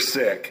who were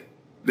sick,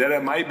 that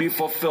it might be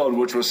fulfilled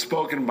which was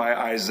spoken by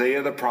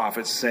Isaiah the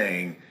prophet,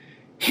 saying,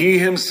 he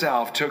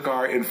himself took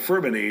our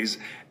infirmities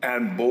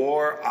and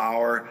bore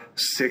our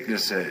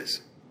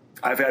sicknesses.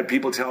 I've had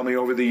people tell me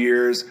over the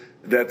years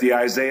that the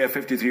Isaiah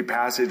 53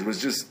 passage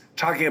was just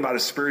talking about a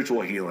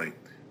spiritual healing.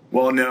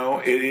 Well, no,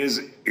 it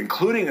is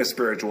including a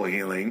spiritual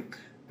healing.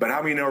 But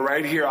how many know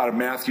right here out of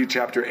Matthew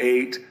chapter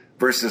 8,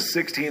 verses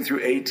 16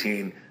 through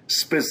 18,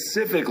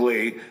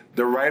 specifically,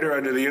 the writer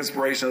under the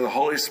inspiration of the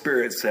Holy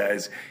Spirit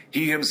says,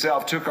 he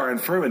himself took our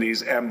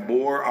infirmities and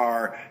bore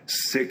our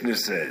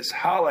sicknesses.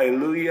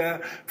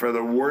 Hallelujah for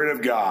the word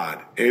of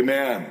God.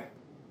 Amen.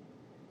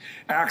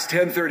 Acts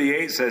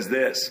 10:38 says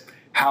this,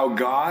 how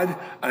God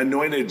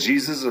anointed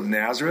Jesus of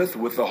Nazareth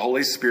with the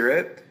Holy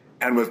Spirit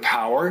and with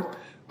power,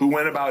 who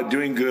went about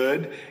doing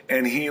good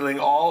and healing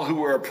all who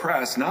were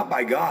oppressed, not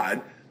by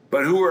God,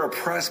 but who were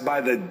oppressed by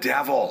the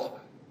devil.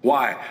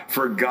 Why?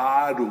 For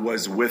God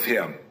was with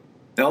him.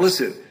 Now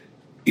listen,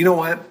 you know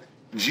what?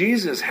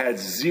 Jesus had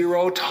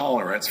zero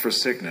tolerance for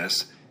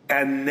sickness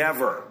and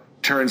never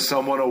turned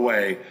someone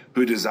away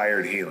who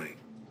desired healing.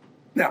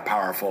 Isn't that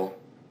powerful?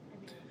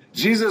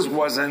 Jesus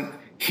wasn't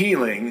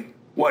healing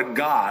what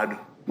God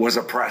was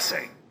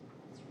oppressing.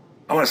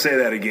 I want to say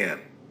that again.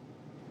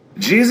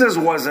 Jesus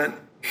wasn't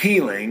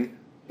healing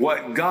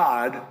what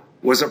God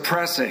was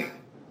oppressing.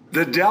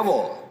 The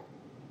devil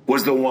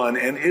was the one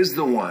and is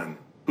the one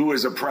who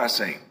is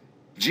oppressing.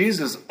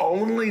 Jesus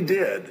only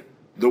did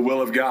the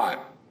will of God.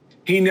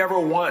 He never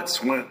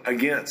once went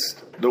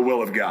against the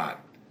will of God.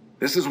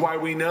 This is why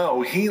we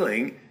know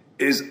healing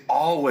is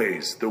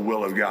always the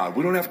will of God.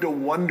 We don't have to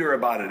wonder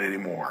about it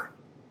anymore.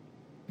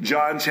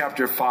 John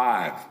chapter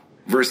 5,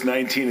 verse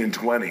 19 and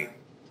 20.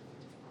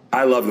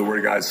 I love the word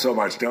of God so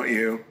much, don't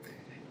you?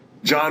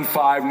 John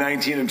 5,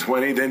 19 and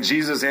 20. Then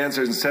Jesus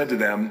answered and said to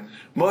them,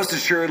 most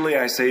assuredly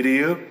I say to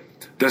you,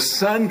 the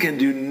Son can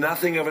do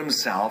nothing of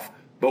himself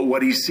but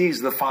what he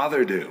sees the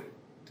Father do.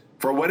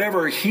 For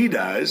whatever he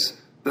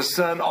does, the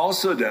Son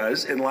also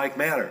does in like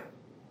manner.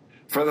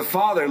 For the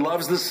Father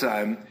loves the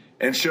Son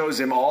and shows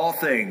him all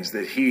things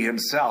that he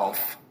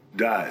himself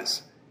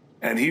does.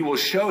 And he will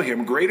show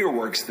him greater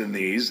works than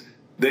these,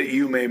 that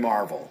you may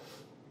marvel.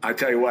 I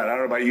tell you what, I don't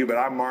know about you, but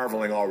I'm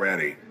marveling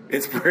already.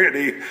 It's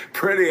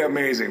pretty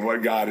amazing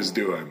what God is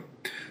doing.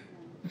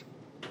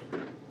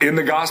 In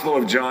the Gospel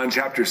of John,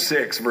 chapter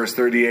 6, verse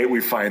 38, we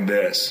find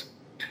this.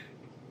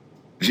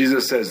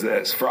 Jesus says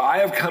this, for I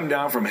have come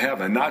down from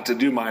heaven not to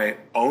do my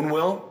own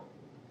will,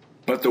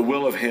 but the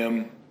will of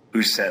him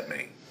who sent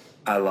me.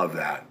 I love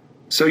that.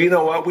 So you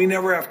know what? We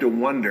never have to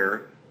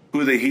wonder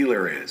who the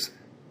healer is,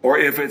 or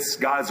if it's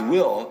God's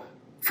will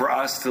for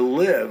us to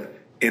live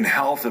in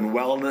health and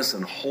wellness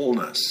and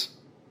wholeness.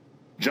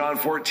 John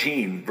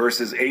 14,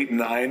 verses 8 and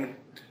 9,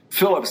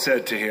 Philip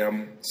said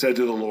to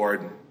the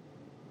Lord,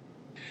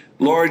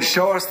 Lord,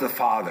 show us the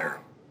Father,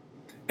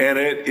 and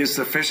it is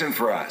sufficient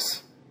for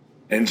us.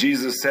 And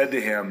Jesus said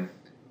to him,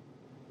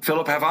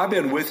 Philip, have I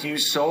been with you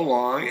so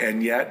long,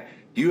 and yet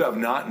you have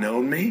not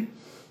known me?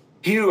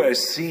 He who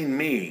has seen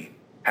me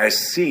has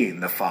seen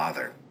the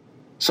Father.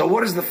 So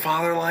what is the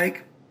Father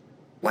like?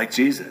 Like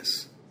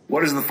Jesus.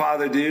 What does the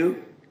Father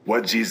do?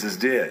 What Jesus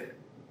did.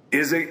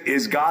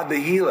 Is God the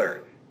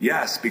healer?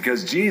 Yes,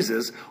 because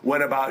Jesus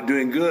went about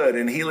doing good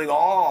and healing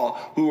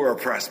all who were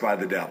oppressed by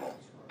the devil.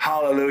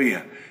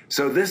 Hallelujah.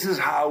 So this is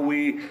how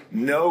we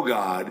know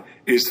God,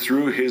 is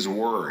through his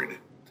word.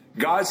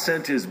 God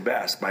sent his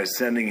best by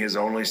sending his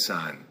only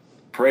Son.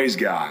 Praise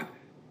God.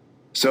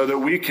 So that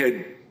we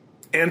could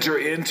enter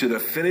into the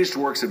finished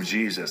works of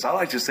Jesus. I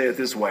like to say it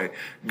this way.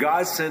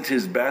 God sent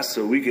his best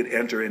so we could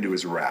enter into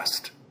his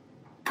rest.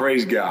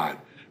 Praise God.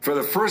 For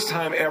the first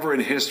time ever in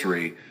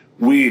history,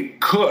 we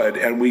could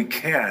and we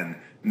can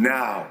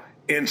now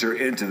enter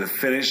into the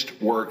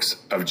finished works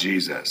of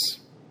Jesus.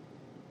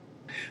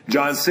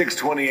 John 6,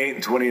 28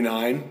 and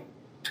 29.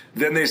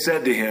 Then they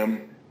said to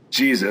him,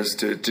 Jesus,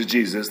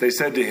 they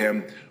said to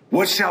him,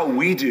 what shall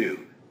we do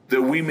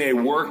that we may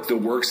work the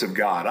works of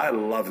God? I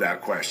love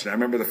that question. I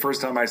remember the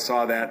first time I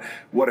saw that,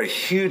 what a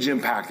huge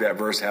impact that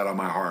verse had on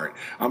my heart.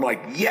 I'm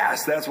like,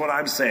 yes, that's what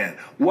I'm saying.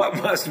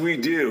 What must we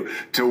do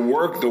to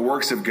work the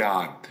works of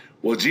God?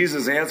 Well,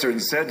 Jesus answered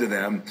and said to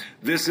them,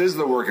 this is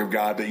the work of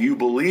God, that you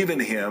believe in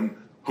him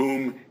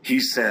whom he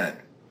sent.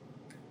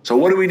 So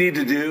what do we need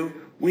to do?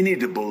 We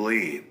need to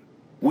believe.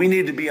 We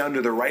need to be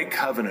under the right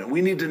covenant.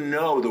 We need to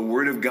know the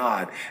Word of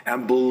God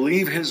and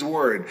believe His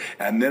Word,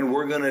 and then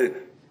we're going to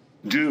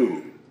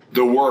do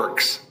the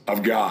works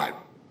of God.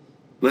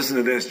 Listen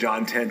to this.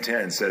 John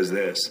 10:10 says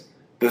this: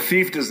 "The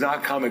thief does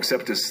not come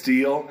except to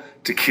steal,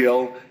 to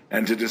kill,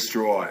 and to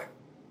destroy.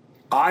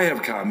 I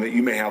have come that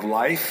you may have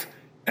life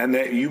and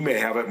that you may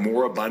have it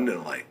more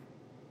abundantly."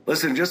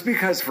 Listen, just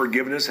because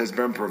forgiveness has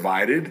been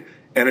provided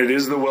and it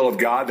is the will of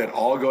God that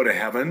all go to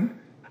heaven,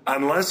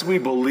 unless we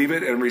believe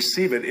it and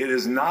receive it, it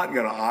is not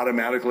going to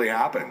automatically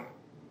happen.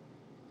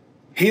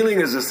 Healing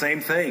is the same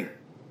thing.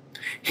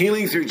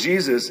 Healing through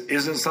Jesus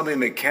isn't something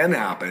that can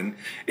happen.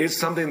 It's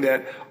something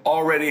that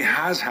already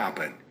has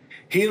happened.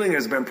 Healing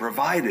has been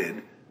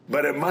provided,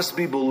 but it must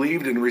be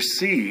believed and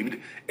received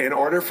in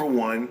order for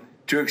one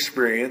to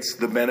experience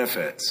the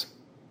benefits.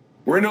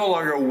 We're no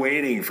longer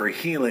waiting for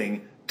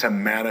healing to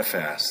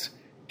manifest.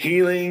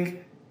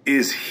 Healing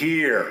is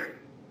here.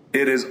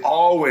 It is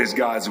always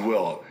God's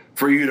will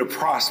for you to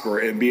prosper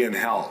and be in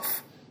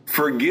health.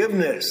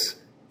 Forgiveness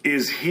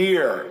is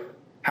here.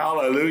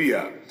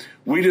 Hallelujah.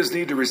 We just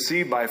need to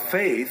receive by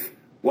faith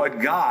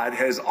what God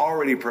has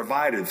already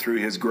provided through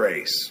His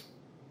grace.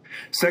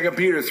 2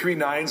 Peter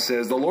 3:9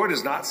 says, "The Lord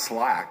is not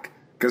slack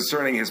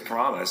concerning His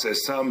promise,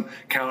 as some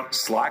count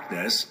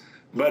slackness,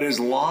 but is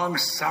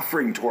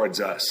long-suffering towards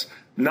us,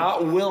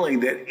 not willing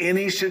that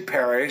any should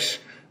perish,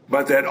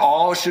 but that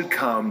all should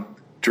come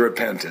to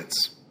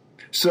repentance."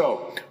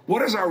 So,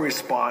 what is our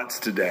response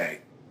today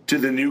to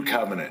the new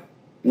covenant?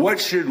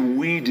 What should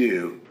we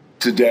do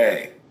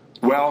today?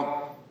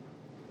 Well,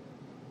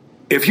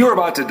 if you're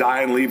about to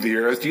die and leave the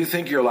earth, do you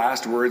think your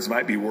last words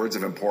might be words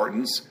of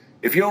importance?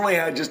 If you only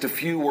had just a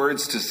few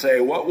words to say,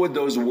 what would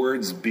those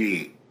words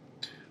be?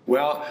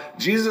 Well,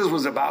 Jesus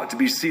was about to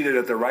be seated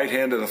at the right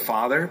hand of the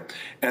Father,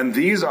 and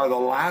these are the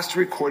last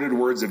recorded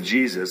words of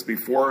Jesus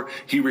before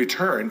He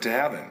returned to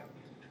heaven.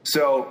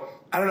 So,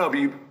 I don't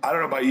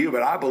know about you,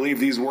 but I believe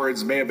these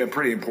words may have been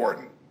pretty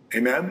important.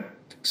 Amen?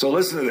 So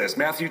listen to this.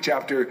 Matthew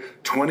chapter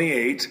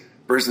 28,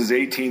 verses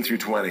 18 through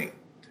 20.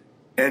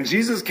 "And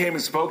Jesus came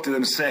and spoke to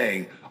them,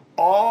 saying,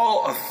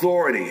 'All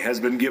authority has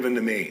been given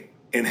to me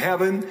in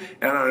heaven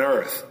and on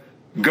earth.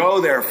 Go,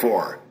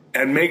 therefore,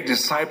 and make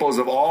disciples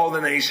of all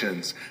the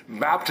nations,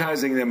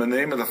 baptizing them in the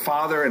name of the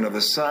Father and of the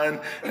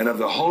Son and of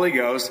the Holy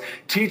Ghost,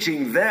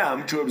 teaching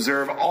them to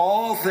observe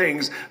all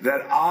things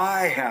that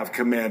I have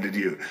commanded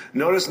you.'"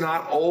 Notice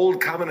not old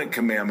covenant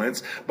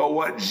commandments, but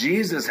what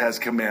Jesus has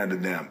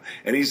commanded them.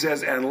 And He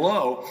says, "And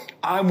lo,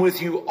 I'm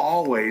with you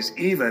always,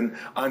 even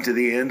unto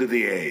the end of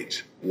the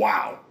age."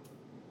 Wow.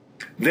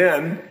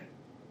 Then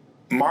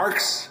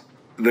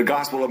the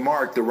Gospel of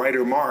Mark, the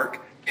writer Mark,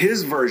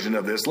 his version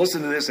of this,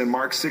 listen to this in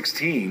Mark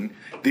 16.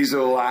 These are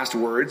the last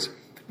words,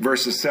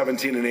 verses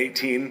 17 and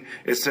 18.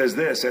 It says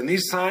this: "And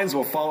these signs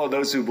will follow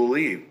those who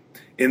believe.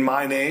 In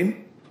my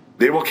name,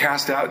 they will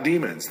cast out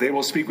demons. They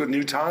will speak with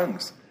new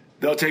tongues.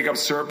 They'll take up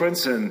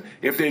serpents, and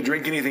if they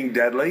drink anything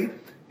deadly,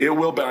 it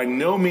will by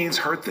no means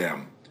hurt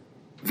them.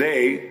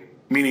 They,"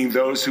 meaning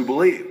those who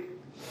believe,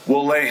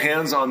 "will lay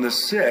hands on the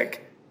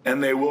sick,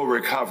 and they will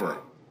recover."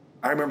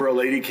 I remember a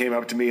lady came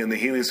up to me in the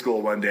healing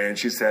school one day, and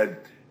she said,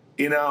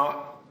 "You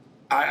know,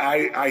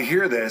 I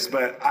hear this,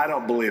 but I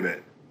don't believe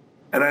it."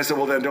 And I said,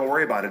 "Well, then don't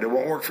worry about it. It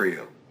won't work for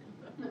you."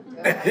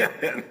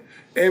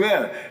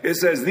 Amen. It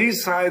says,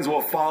 "These signs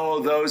will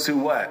follow those who"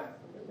 what?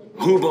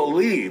 "Who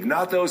believe,"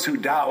 not those who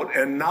doubt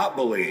and not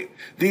believe.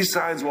 These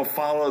signs will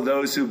follow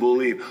those who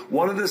believe.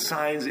 One of the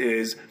signs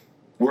is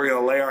we're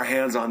going to lay our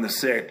hands on the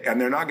sick, and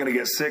they're not going to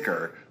get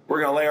sicker.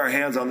 We're going to lay our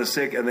hands on the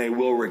sick, and they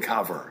will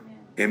recover.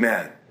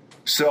 Amen.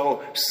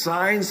 So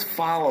signs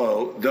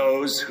follow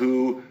those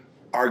who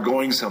are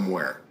going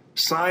somewhere.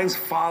 Signs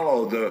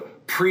follow the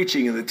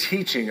preaching and the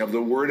teaching of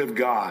the Word of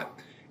God.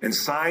 And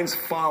signs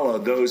follow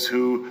those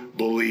who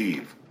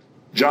believe.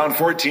 John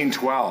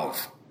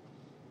 14:12.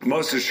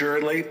 "Most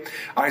assuredly,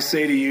 I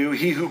say to you,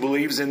 he who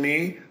believes in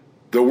me,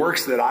 the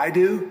works that I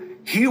do,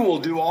 he will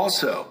do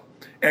also.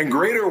 And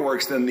greater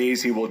works than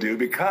these he will do,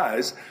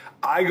 because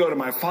I go to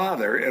my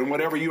Father, and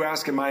whatever you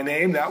ask in my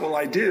name, that will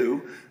I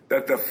do,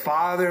 that the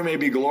Father may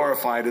be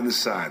glorified in the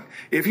Son.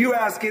 If you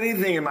ask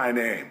anything in my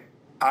name,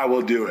 I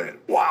will do it."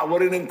 Wow,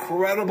 what an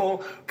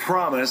incredible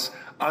promise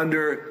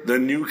under the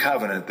new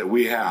covenant that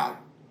we have.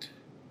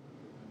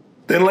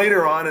 Then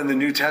later on in the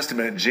New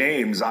Testament,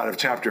 James, out of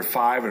chapter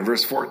 5 and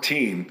verse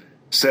 14,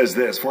 says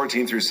this,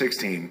 14 through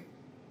 16,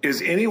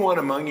 "Is anyone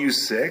among you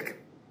sick?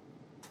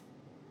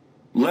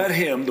 Let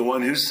him," the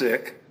one who's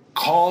sick,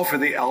 "call for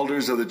the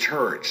elders of the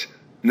church."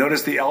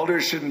 Notice the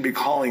elders shouldn't be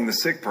calling the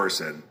sick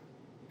person,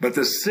 but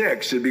the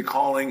sick should be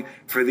calling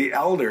for the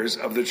elders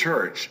of the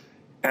church.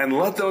 "And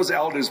let those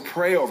elders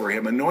pray over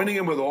him, anointing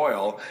him with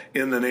oil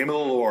in the name of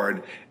the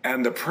Lord.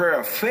 And the prayer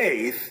of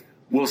faith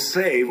will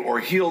save or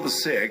heal the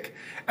sick,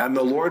 and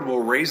the Lord will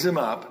raise him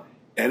up.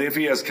 And if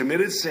he has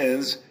committed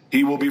sins,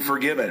 he will be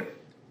forgiven.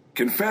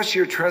 Confess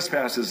your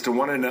trespasses to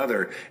one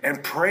another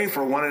and pray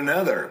for one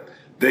another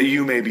that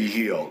you may be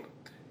healed.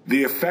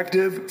 The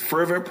effective,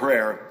 fervent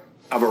prayer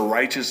of a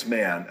righteous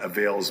man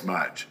avails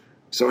much."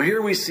 So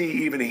here we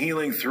see even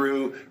healing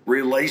through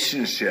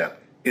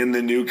relationship in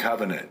the new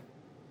covenant.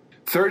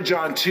 3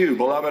 John 2,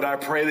 beloved, I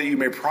pray that you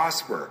may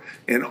prosper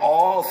in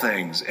all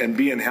things and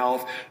be in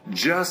health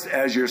just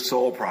as your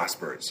soul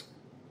prospers.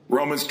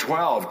 Romans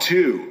 12,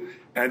 2,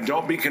 and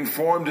don't be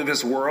conformed to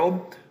this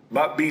world,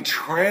 but be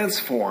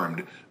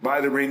transformed by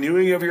the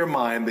renewing of your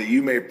mind that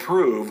you may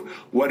prove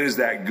what is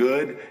that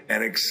good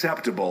and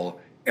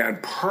acceptable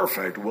and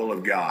perfect will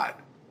of God.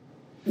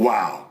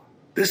 Wow.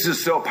 This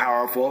is so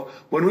powerful.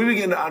 When we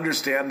begin to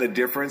understand the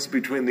difference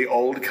between the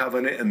old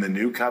covenant and the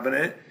new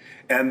covenant,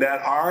 and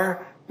that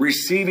our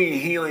receiving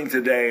healing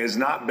today is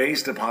not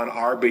based upon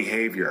our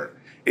behavior.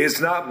 It's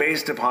not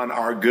based upon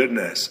our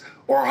goodness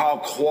or how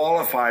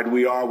qualified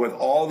we are with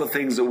all the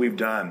things that we've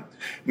done.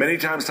 Many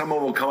times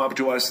someone will come up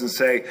to us and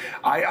say,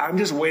 I'm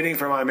just waiting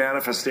for my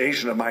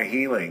manifestation of my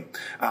healing.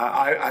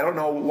 I don't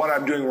know what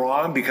I'm doing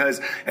wrong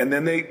and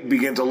then they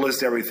begin to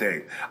list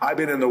everything. I've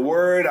been in the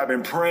Word, I've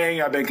been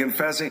praying, I've been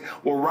confessing.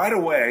 Well, right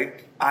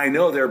away, I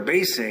know they're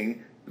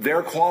basing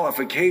their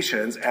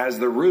qualifications as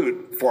the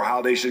root for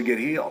how they should get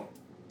healed.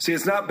 See,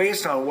 it's not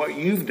based on what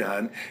you've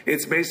done.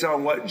 It's based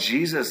on what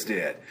Jesus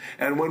did.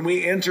 And when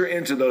we enter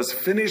into those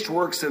finished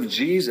works of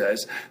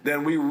Jesus,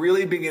 then we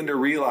really begin to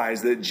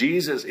realize that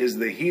Jesus is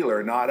the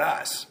healer, not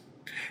us.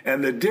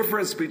 And the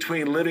difference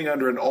between living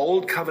under an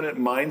old covenant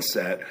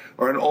mindset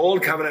or an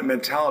old covenant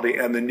mentality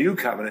and the new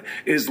covenant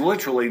is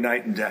literally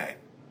night and day.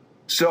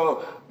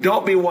 So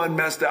don't be one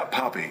messed up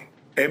puppy.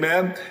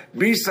 Amen.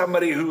 Be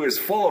somebody who is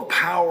full of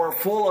power,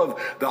 full of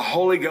the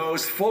Holy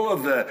Ghost, full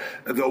of the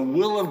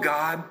will of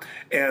God,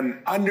 and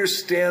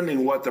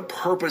understanding what the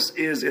purpose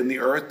is in the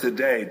earth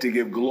today to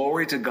give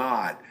glory to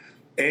God.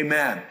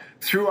 Amen.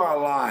 Through our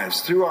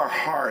lives, through our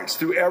hearts,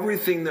 through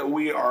everything that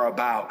we are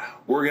about,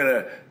 we're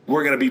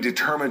gonna be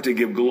determined to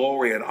give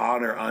glory and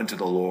honor unto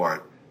the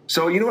Lord.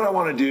 So you know what I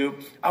want to do?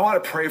 I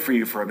want to pray for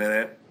you for a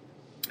minute.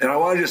 And I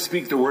want to just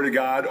speak the word of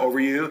God over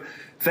you.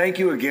 Thank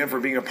you again for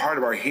being a part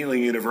of our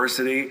Healing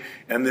University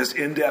and this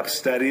in-depth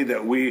study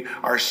that we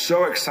are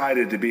so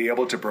excited to be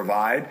able to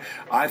provide.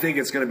 I think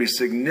it's going to be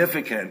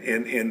significant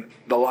in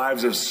the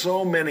lives of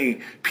so many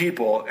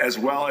people, as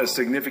well as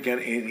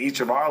significant in each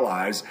of our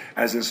lives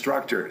as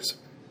instructors.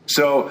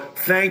 So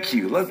thank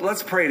you.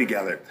 Let's pray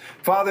together.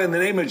 Father, in the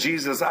name of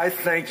Jesus, I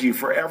thank you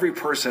for every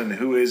person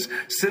who is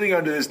sitting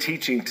under this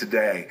teaching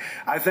today.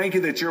 I thank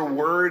you that your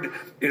word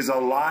is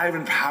alive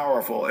and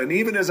powerful. And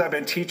even as I've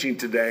been teaching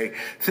today,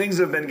 things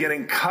have been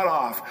getting cut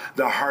off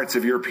the hearts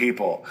of your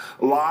people.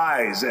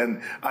 Lies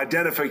and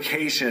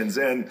identifications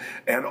and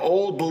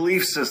old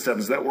belief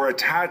systems that were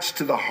attached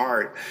to the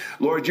heart.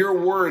 Lord, your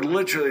word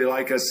literally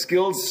like a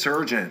skilled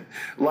surgeon,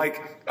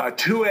 like a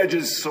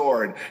two-edged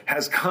sword,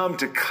 has come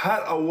to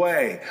cut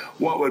away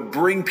what would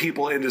bring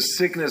people into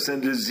sickness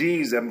and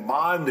disease and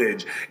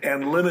bondage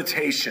and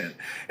limitation.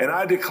 And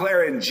I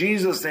declare in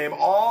Jesus' name,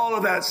 all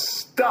of that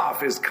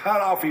stuff is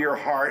cut off of your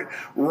heart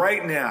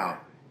right now.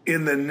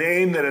 In the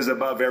name that is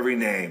above every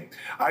name.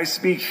 I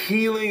speak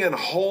healing and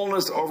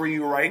wholeness over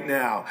you right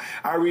now.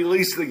 I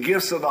release the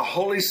gifts of the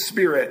Holy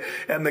Spirit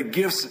and the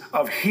gifts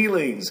of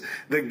healings,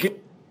 the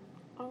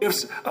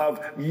gifts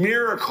of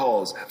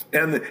miracles,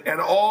 and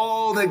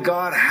all that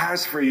God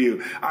has for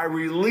you. I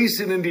release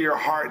it into your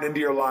heart and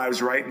into your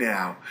lives right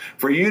now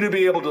for you to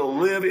be able to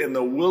live in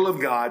the will of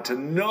God, to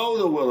know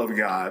the will of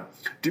God,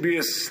 to be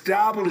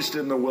established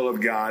in the will of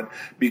God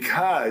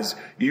because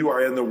you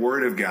are in the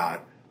Word of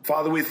God.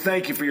 Father, we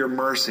thank you for your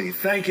mercy.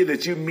 Thank you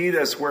that you meet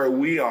us where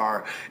we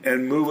are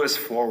and move us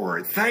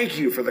forward. Thank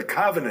you for the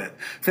covenant.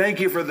 Thank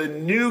you for the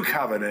new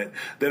covenant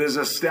that is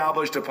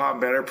established upon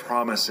better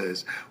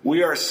promises.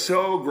 We are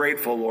so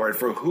grateful, Lord,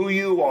 for who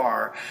you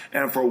are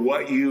and for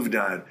what you've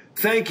done.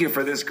 Thank you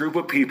for this group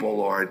of people,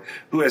 Lord,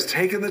 who has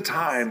taken the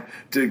time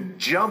to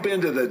jump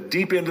into the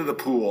deep into the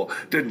pool,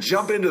 to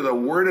jump into the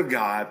Word of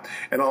God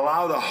and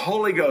allow the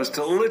Holy Ghost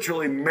to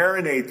literally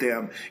marinate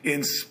them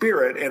in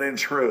spirit and in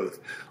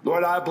truth.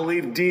 Lord, I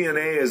believe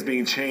DNA is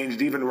being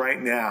changed even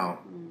right now.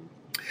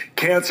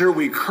 Cancer,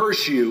 we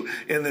curse you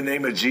in the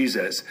name of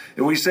Jesus.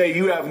 And we say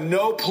you have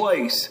no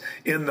place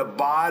in the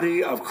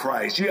body of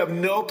Christ. You have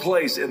no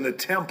place in the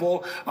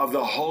temple of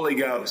the Holy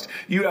Ghost.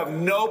 You have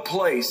no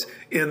place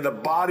in the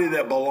body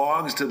that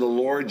belongs to the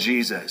Lord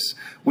Jesus.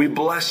 We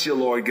bless you,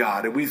 Lord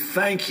God, and we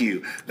thank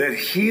you that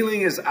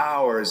healing is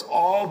ours,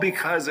 all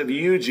because of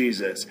you,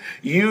 Jesus.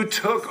 You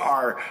took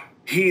our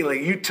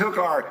healing. You took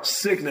our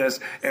sickness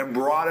and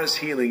brought us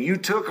healing. You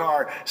took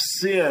our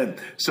sin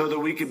so that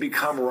we could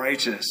become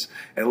righteous.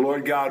 And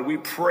Lord God, we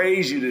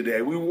praise you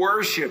today. We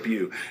worship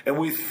you and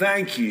we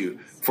thank you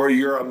for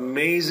your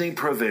amazing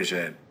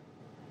provision,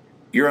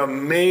 your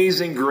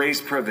amazing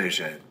grace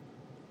provision.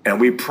 And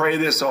we pray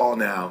this all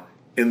now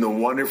in the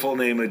wonderful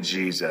name of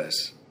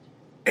Jesus.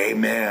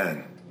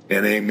 Amen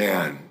and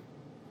amen.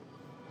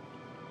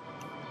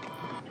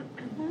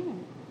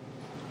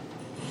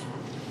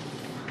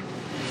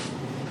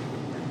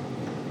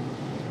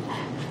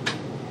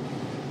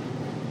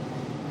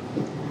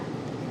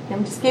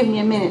 I'm just giving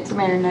you a minute to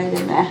marinate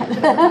in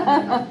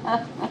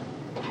that.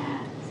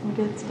 Some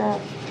good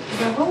stuff.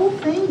 The whole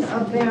thing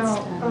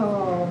about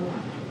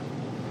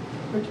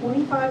for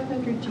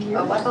 2,500 years,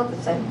 Oh, I thought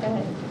the same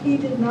thing. he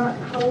did not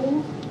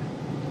hold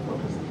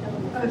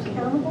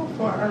accountable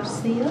for our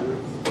sins.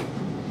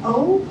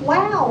 Oh,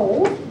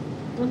 wow.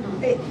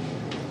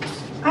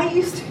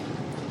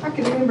 I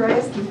can remember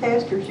asking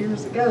pastors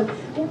years ago,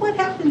 well, what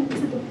happened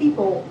to the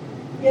people,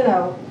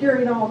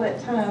 during all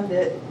that time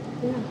that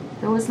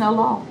There was no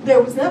law.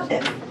 there was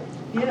nothing,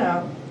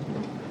 Yeah.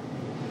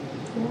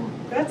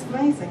 That's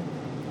amazing.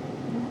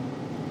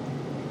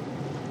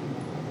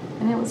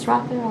 And it was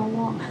right there all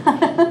along.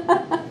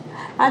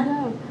 I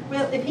know.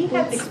 Well, if he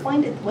hadn't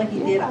explained it the way he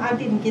did, I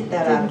didn't get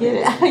that out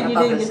Didn't of get it. it. You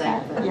thought didn't the get same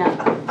that. thing.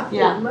 Yeah. I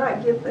Yeah. did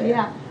not get that.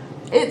 Yeah.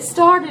 It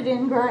started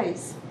in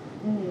grace,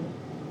 Mm.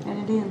 and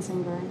it ends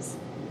in grace.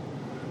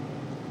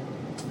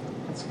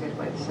 That's a good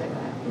way to say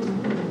that.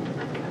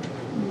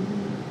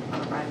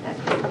 I'll write that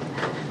down.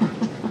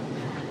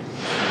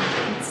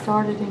 It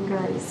started in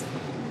grace,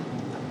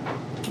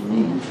 and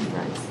it ends in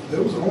grace.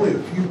 There was only a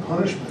few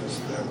punishments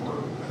that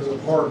were as a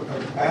part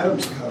of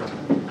Adam's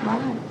covenant.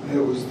 Right.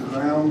 It was the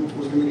ground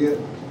was going to get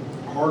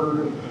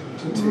harder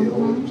to till. It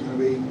was going to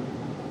be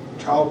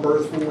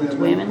childbirth for women.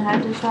 Women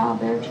had to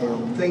childbear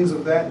children. Things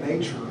of that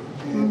nature.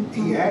 And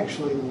he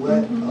actually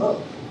let up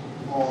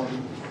on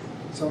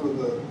some of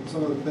the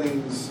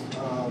things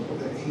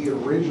that he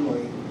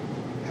originally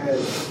had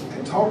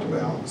talked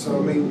about. So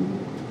I mean,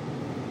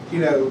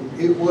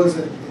 it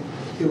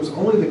was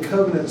only the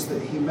covenants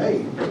that he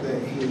made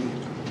that he,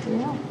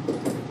 Yeah.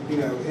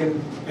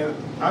 and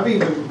I've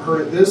even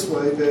heard it this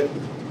way, that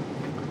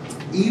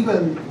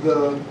even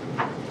the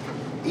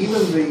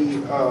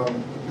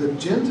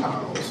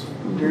Gentiles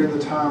during the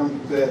time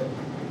that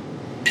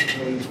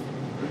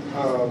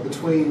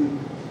between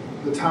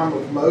the time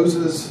of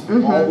Moses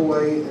all the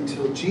way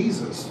until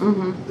Jesus,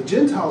 the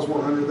Gentiles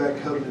weren't under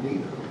that covenant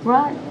either.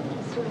 Right.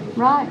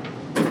 Right.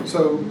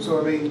 So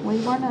I mean, We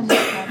weren't under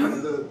that.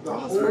 the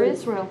That was for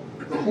Israel.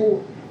 the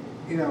whole,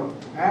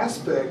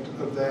 aspect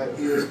of that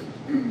is,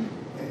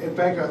 in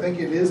fact, I think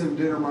it is in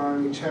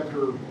Deuteronomy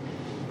chapter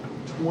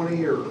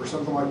 20 or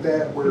something like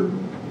that, where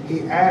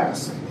he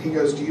asks, he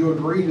goes, do you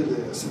agree to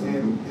this?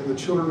 And the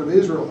children of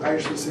Israel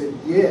actually said,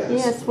 yes.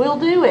 Yes, we'll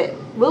do it.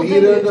 We'll Be do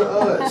it it. unto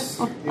us,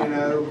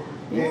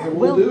 and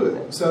we'll do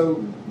it.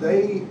 So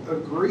they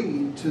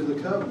agreed to the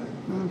covenant.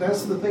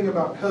 That's the thing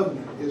about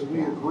covenant, is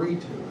we agree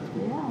to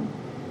it. Yeah.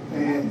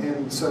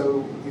 And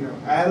so,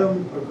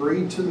 Adam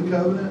agreed to the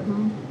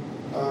covenant.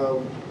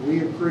 We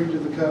agreed to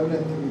the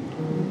covenant,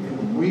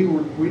 and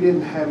we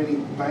didn't have any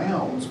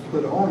bounds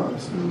put on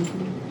us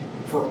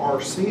for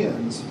our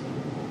sins,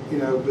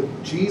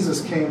 but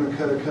Jesus came and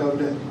cut a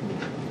covenant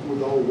with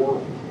the whole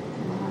world.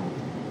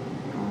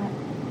 All right.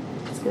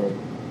 That's good.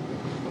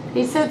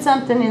 He said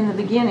something in the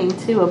beginning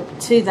to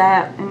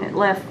that, and it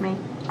left me.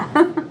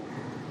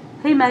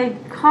 He made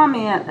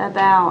comment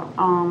about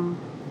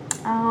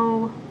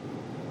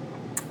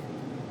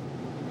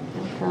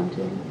it'll come to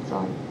me.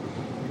 Sorry.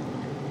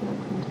 It'll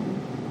come to me.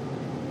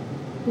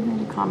 He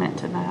made a comment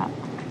to that.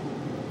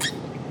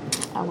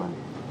 Oh well,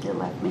 it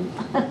left me.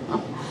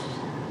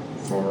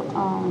 So,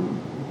 oh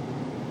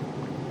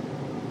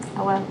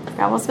well, forgot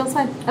what I was gonna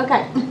say.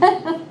 Okay.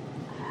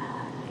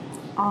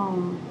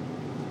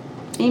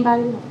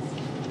 Anybody else?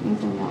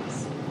 Anything else?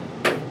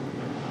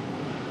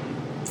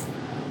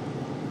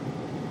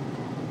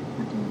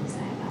 What did he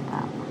say about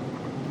that?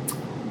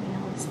 The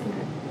Holy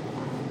Spirit.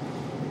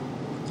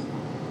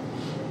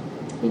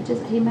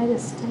 He made a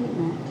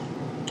statement.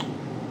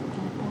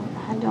 I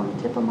had it on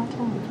the tip of my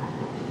tongue.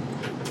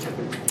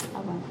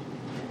 Oh well.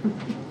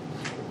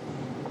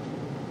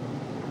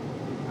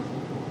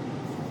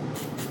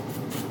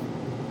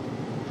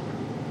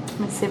 Let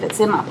me see if it's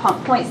in my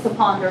points to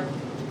ponder.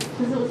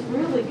 Because it was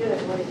really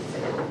good what he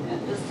said. And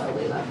it just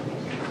totally left me.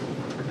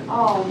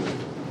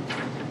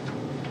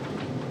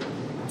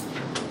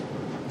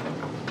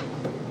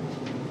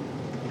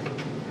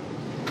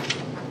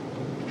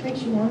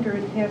 Makes you wonder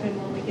in heaven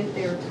when we get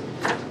there,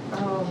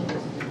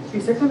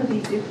 is there going to be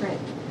different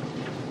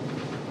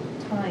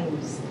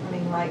times? I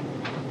mean, like,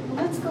 well,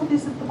 let's go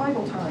visit the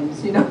Bible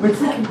times, we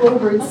can go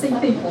over and see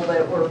people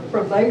that were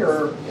from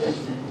there.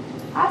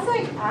 I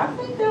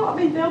think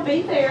they'll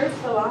be there,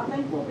 so I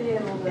think we'll be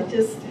able It to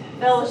just,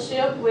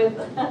 fellowship with.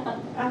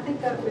 I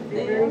think that would be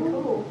very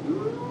cool.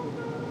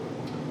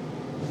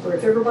 Or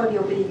if everybody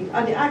will be,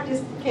 I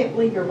just can't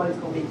believe everybody's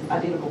going to be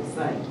identical the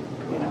same,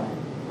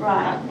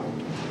 Right.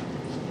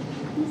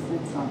 He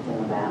said something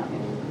about me.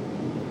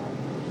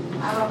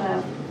 I don't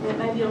know.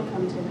 Maybe it'll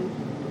come to me.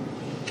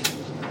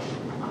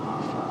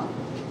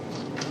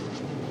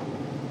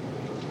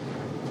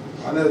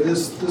 I know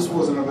this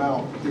wasn't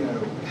about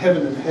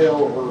heaven and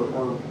hell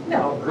or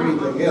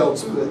anything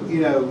else, but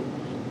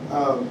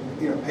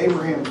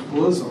Abraham's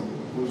bosom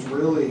was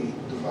really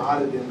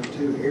divided into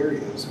two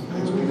areas,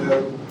 as we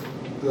know,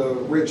 the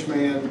rich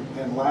man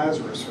and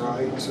Lazarus,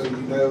 right? So you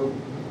know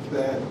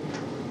that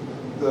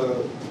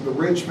the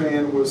rich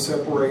man was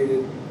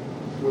separated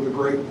with a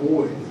great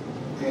void,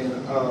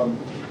 and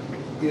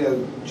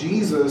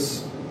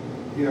Jesus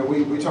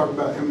we talk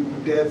about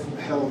him, death,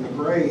 hell, and the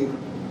grave.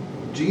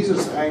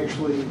 Jesus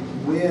actually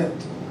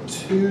went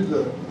to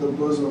the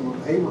bosom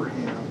of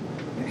Abraham,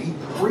 and he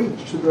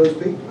preached to those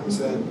people and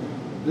said,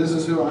 "This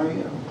is who I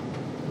am."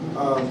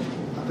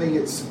 I think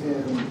is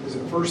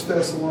it 1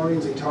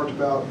 Thessalonians? He talked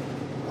about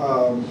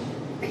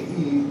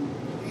he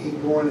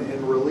going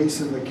and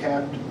releasing the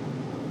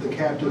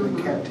captive in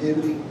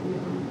captivity.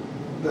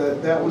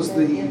 That was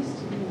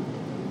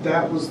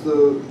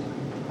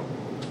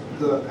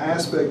the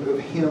aspect of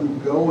him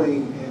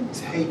going and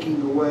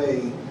taking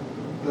away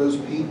those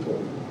people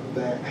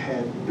that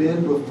had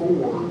been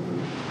before,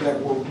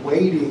 that were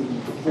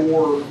waiting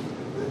for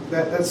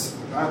that.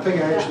 I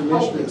think I actually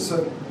mentioned it.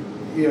 So,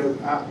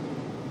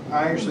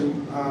 I actually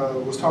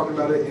was talking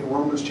about it in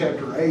Romans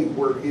chapter 8,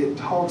 where it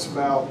talks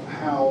about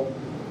how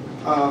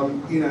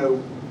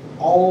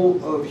all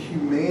of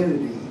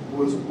humanity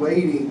was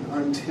waiting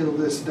until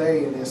this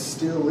day, and it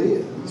still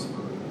is,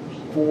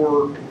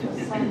 for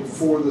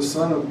the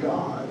Son of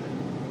God.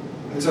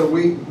 And so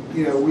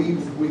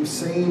we've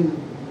seen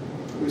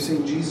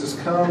Jesus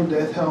come,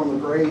 death, hell, and the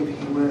grave.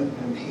 He went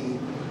and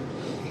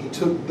he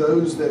took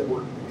those that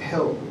were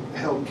held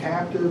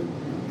captive,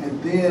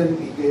 and then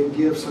he gave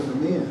gifts unto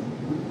men.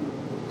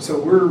 So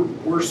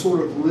we're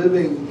sort of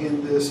living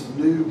in this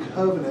new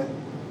covenant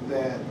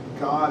that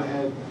God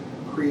had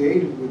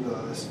created with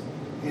us,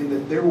 and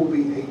that there will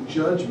be a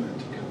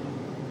judgment.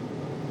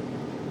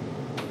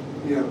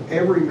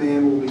 Every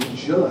man will be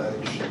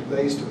judged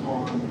based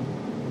upon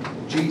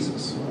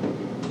Jesus.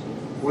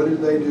 What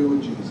did they do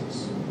with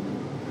Jesus?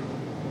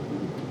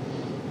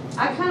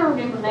 I kind of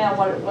remember now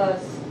what it was.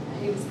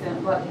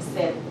 What he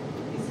said.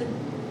 He said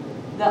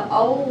the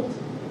old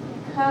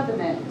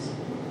covenant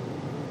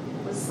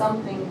was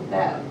something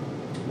that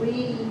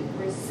we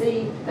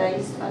received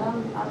based.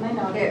 I may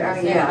not.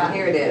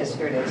 Here it is.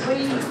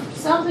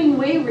 Something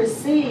we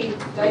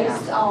received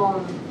based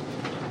on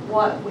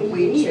what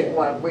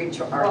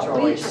our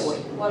choice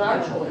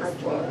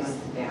was.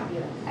 Yeah.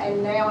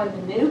 And now in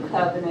the new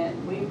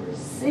covenant, we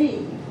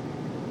receive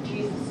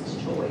Jesus'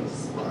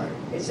 choice. Right.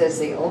 It says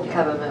the old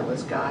covenant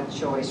was God's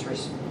choice,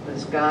 was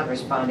God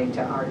responding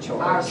to our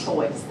choice. Our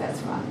choice,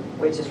 that's right.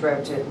 Which is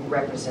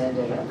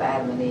representative of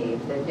Adam and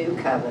Eve. The new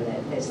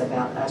covenant is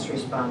about us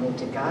responding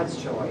to God's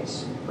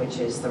choice, which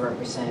is the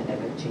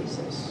representative of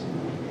Jesus.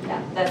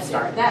 Yeah, that's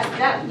right.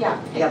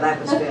 Yeah, that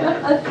was good.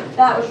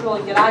 That was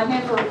really good. I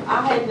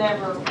had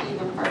never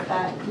even heard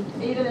that.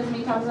 Even as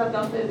many times I've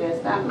gone through this,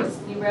 that was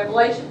new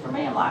revelation for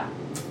me. I'm like,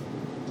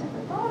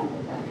 never thought of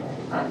it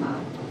that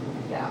way.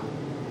 Yeah.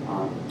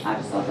 I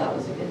just thought that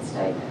was a good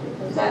statement,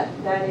 because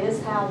that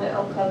is how the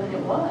old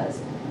covenant was.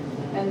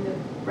 And the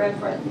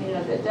reference,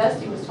 that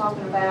Dusty was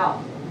talking about,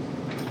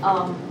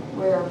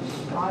 where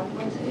God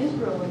went to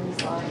Israel and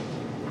he's like,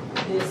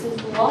 this is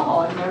the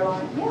law, and they're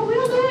like, yeah,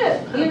 we'll do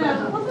it.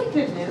 Well, they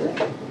couldn't do it.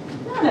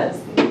 None of us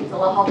could keep the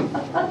law.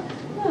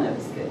 None of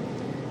us could.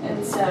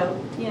 And so,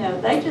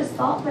 they just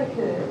thought they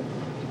could,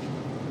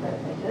 but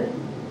they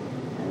couldn't.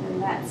 And then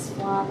that's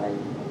why they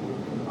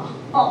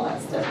all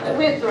that stuff they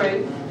went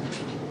through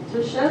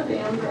to show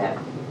them that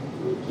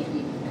you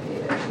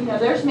can't.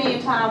 There's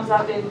many times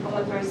I've been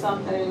going through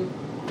something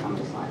and I'm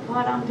just like,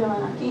 God, I'm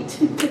done. I can't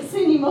do this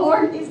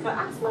anymore. And he's going,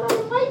 that's what I've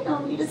been waiting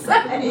on you to say.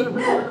 I've been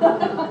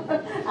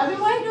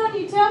waiting on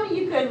you to tell me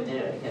you couldn't do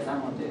it, because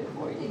I'm going to do it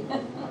for you.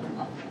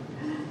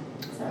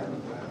 So,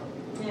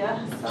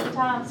 yeah,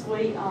 sometimes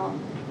we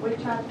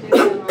try to do it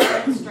in our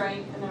own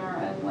strength and in our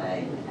own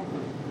way. And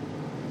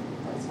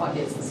that's what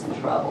gets us in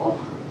trouble.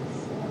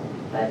 So,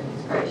 but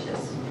he's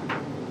gracious.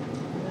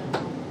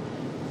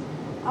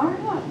 All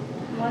right.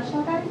 Unless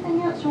y'all got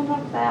anything else you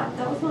want to talk about.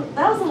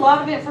 That was a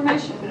lot of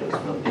information, but it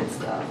was really good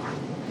stuff.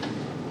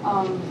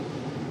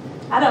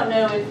 I don't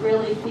know if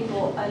really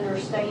people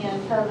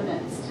understand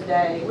covenants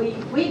today.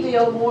 We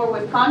deal more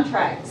with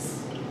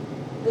contracts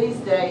these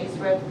days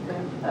rather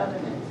than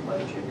covenants.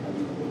 What a true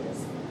covenant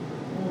is.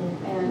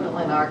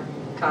 And our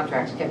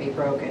contracts can be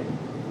broken.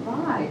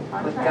 Right.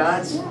 With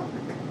God's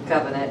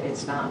covenant,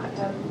 it's not.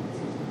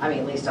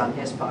 At least on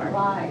his part.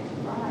 Right.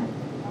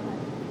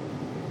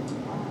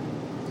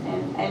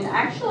 And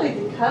actually,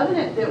 the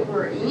covenant that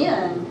we're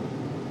in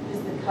is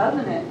the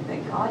covenant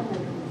that God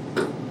made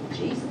with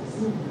Jesus.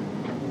 And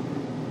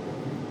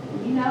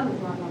he's not going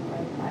to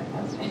break that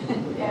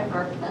covenant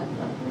ever.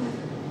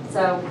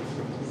 So,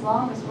 as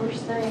long as we're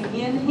staying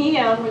in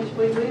Him, which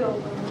we will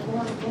when we're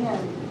born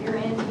again, you're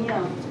in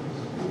Him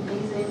and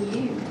He's in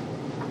you,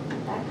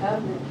 that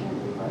covenant can't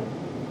be broken.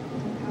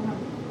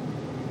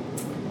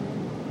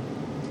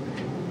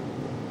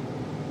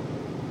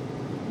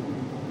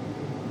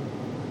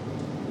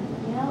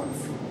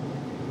 Else?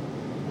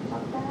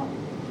 Talk about?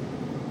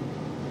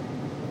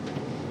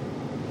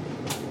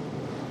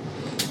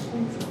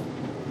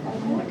 I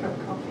want a cup of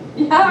coffee.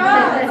 Yeah, all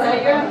right. So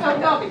you're having a cup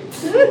of coffee.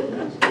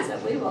 So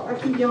we will. I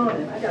keep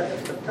yawning. I got a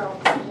cup of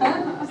coffee.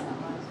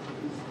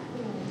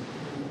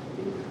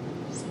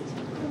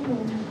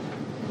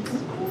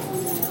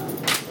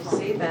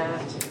 See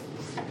that?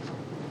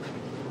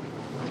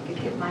 I could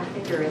get my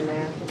finger in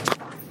there.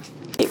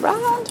 right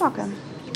on talking.